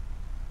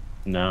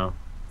 No.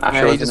 Nasher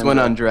he wasn't just in went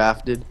the-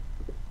 undrafted.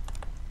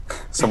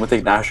 Someone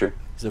take Nasher.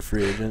 He's a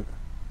free agent.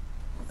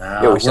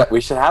 Nah, Yo,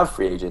 we should have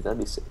free agent. That'd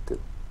be sick, dude.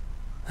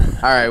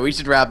 All right, we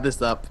should wrap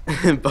this up.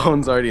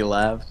 Bones already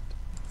left.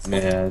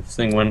 Yeah, this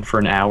thing went for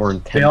an hour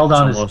and 10 Failed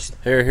minutes on his- almost.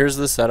 Here's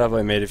the setup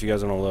I made if you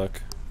guys want to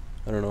look.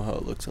 I don't know how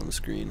it looks on the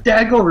screen.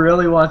 Dago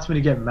really wants me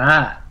to get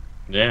mad.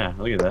 Yeah,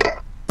 look at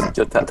that.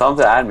 Just tell him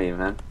to add me,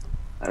 man.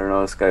 I don't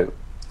know this guy.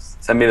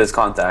 Send me this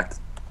contact.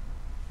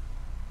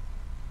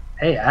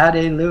 Hey, add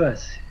A.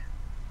 Lewis.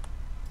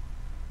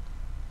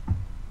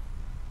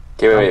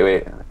 Okay,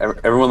 wait.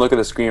 Everyone look at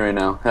the screen right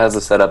now. It has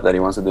the setup that he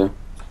wants to do.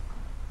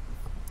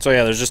 So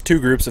yeah, there's just 2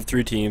 groups of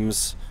 3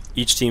 teams.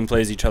 Each team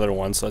plays each other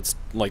once, so that's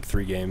like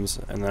 3 games.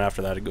 And then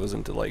after that it goes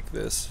into like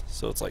this.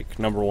 So it's like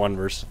number 1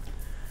 versus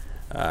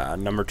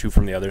number 2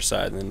 from the other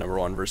side, and then number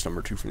 1 versus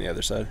number 2 from the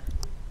other side.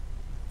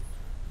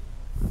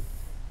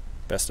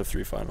 Best of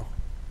 3 final.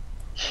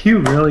 You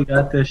really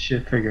got this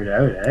shit figured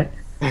out,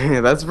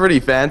 eh? That's pretty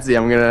fancy,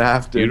 I'm gonna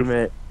have to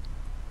admit.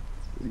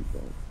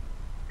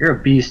 You're a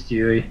beast,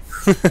 Yewy.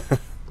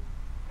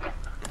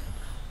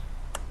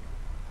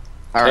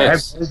 Alright,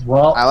 Yes.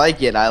 Well, I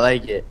like it, I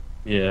like it.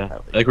 Yeah,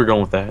 I think we're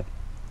going with that.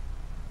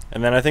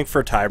 And then I think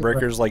for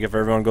tiebreakers, like if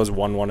everyone goes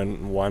 1-1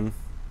 and 1,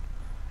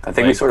 I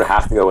think we Like- sort of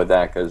have to go with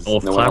that because Well,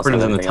 if no one else has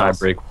Clapperton's in the anything else.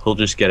 tiebreak, he'll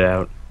just get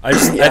out. I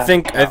just Yeah.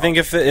 I think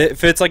if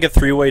it's like a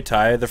 3-way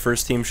tie, the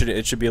first team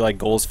should be like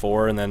goals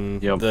for, and then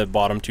Yep. the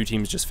bottom 2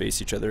 teams just face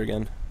each other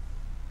again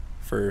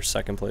for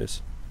second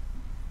place.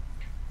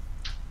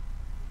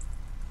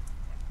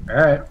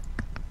 alright.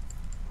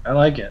 I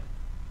like it.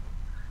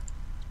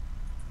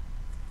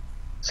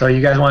 So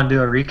you guys want to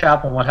do a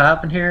recap on what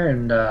happened here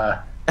and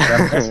wrap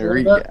this a little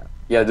bit? Recap.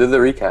 Yeah, do the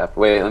recap.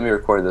 Wait, let me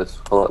record this.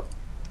 Hold up.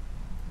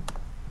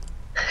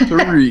 The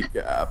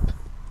recap.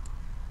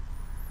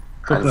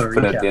 Quick I'll little just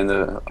put it at recap. the end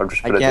of. I'll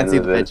just I put it at the can't end see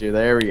of the the vid. picture,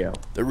 there we go.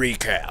 The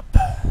recap,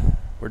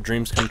 where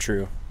dreams come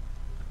true.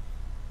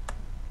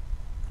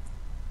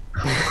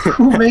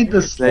 Who made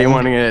this? Is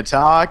anyone gonna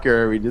talk,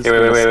 or are we just Okay,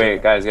 gonna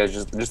wait, guys,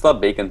 just let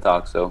Bacon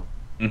talk. So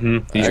He's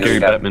I Gary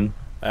got- Bettman.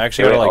 I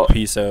actually gotta Wait, like oh.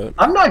 peace out.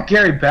 I'm not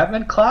Gary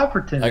Bettman,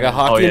 Clapperton. I got is.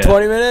 hockey in yeah.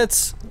 20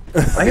 minutes.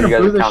 I'm You gonna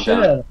guys boo the count shit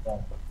down. out of them.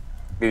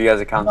 give you guys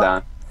a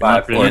countdown.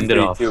 5, Clapperton 4, end it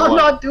 3, off. 2, I'm 1.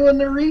 not doing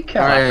the recap.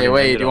 Alright,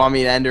 wait, End it do you off. want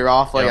me to end her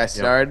off like Yep, I yep,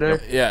 started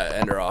her? Yeah,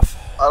 end her off.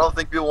 I don't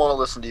think people want to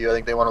listen to you. I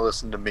think they want to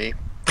listen to me.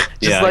 Just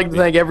Yeah, like to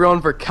thank everyone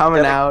for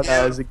coming Yeah, out.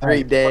 It was a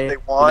great day. they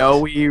You want. know,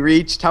 we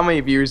reached, how many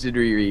viewers did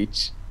we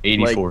reach?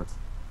 84.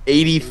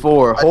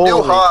 84. A new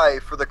Holy. high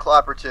for the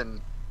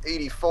Clapperton,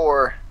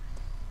 84.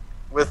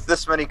 With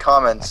this many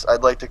comments,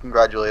 I'd like to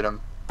congratulate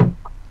him.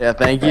 Yeah,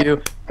 thank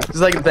you. Just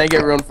like to thank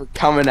everyone for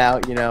coming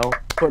out, you know,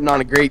 putting on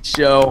a great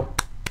show.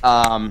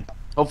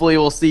 Hopefully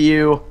we'll see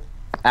you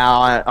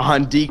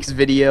on Deke's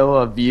video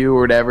of you or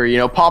whatever. You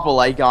know, pop a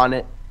like on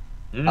it.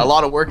 A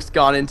lot of work's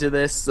gone into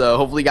this, so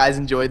hopefully you guys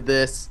enjoyed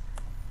this.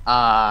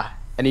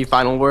 Any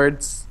final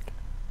words?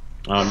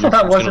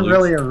 That wasn't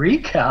really a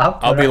recap.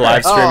 I'll be but-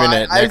 live streaming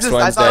Oh, it I next just-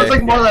 I thought I Wednesday. was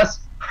like more or less.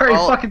 Alright,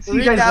 Well, fucking see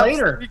you guys recaps-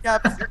 later.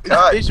 Recaps You're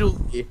cut.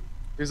 visually.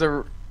 There's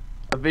a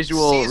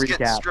visual C's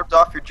getting recap. stripped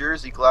off your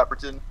jersey,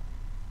 Clapperton.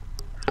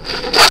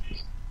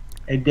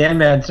 Hey Dan,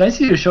 man, it's nice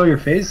of you to show your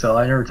face though.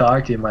 I never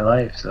talked to you in my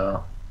life,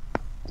 so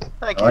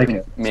Thank I like you.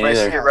 it. Me It's nice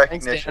to neither. get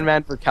Thanks, recognition. Dan,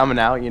 man, for coming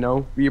out. You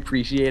know, we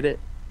appreciate it.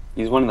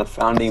 He's one of the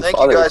founding Thank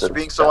fathers. you guys of for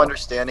being this so channel.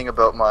 understanding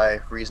about my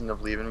reason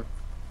of leaving.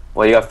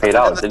 Well, you got I've paid been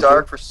out, in the didn't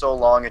dark you? for so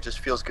long, it just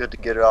feels good to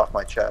get it off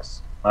my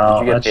chest. wow, Did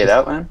you get that's paid just-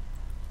 out, man?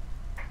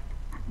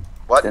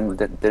 What?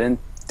 Didn't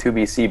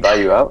 2BC buy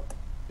you out?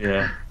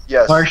 Yeah.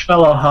 Yes.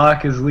 Marshmallow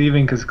Hawk is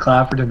leaving because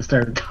Clapperton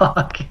started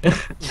talking.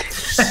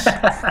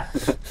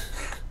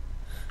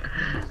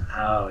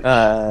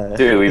 Ouch.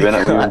 Dude, we've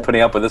been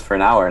putting up with this for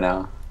an hour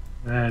now.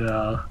 I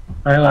know.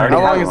 I already How have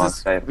long him is on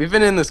this? Skype. We've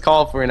been in this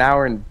call for an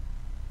hour and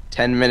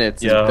 10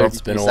 minutes. Yeah, and 30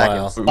 it's been a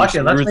seconds. while. Fuck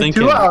it, let's we were make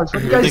thinking- 2 hours. What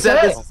do you we were He guys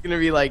said say? this is gonna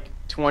be like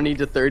 20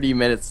 to 30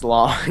 minutes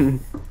long.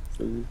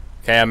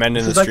 Okay, I'm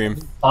ending This the is stream.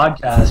 like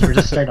a podcast. We're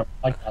just starting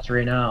a podcast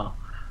right now.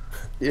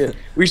 Yeah,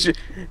 we should.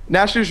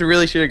 National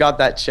should have got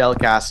that shell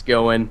cast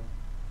going.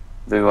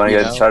 Do we want to You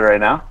get know. it started right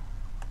now?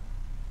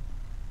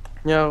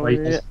 You know, Wait,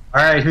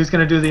 All right, who's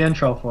gonna do the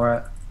intro for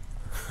it?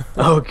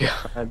 oh god.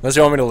 Unless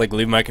you want me to like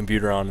leave my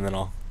computer on and then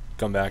I'll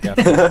come back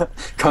after.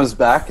 Comes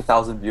back,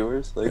 1,000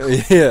 viewers.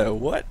 Like, Yeah,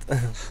 what?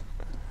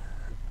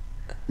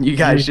 You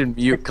guys should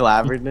mute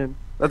Clapperton.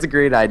 That's a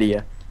great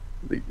idea.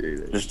 That's a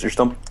great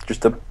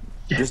idea.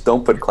 just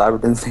don't put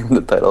Clapperton's name in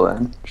the title,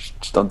 man.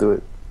 Just don't do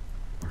it.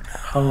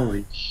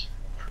 Holy sh!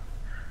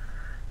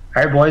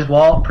 All right, boys.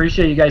 Well,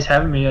 appreciate you guys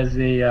having me as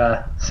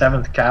the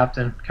 7th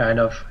captain, kind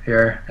of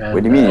here. And,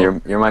 What do you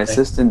mean? You're my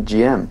assistant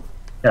GM.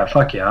 Yeah,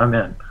 fuck yeah, I'm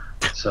in.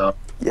 So,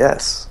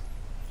 Yes.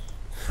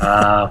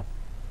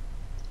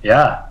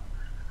 yeah,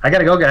 I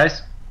gotta go,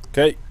 guys.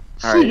 Okay,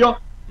 All See right. ya.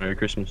 Merry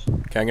Christmas.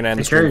 okay, I'm gonna end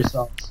the Take care of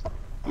stream. yourselves.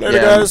 Later,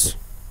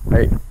 Yeah.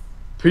 guys.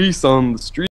 Peace on the street.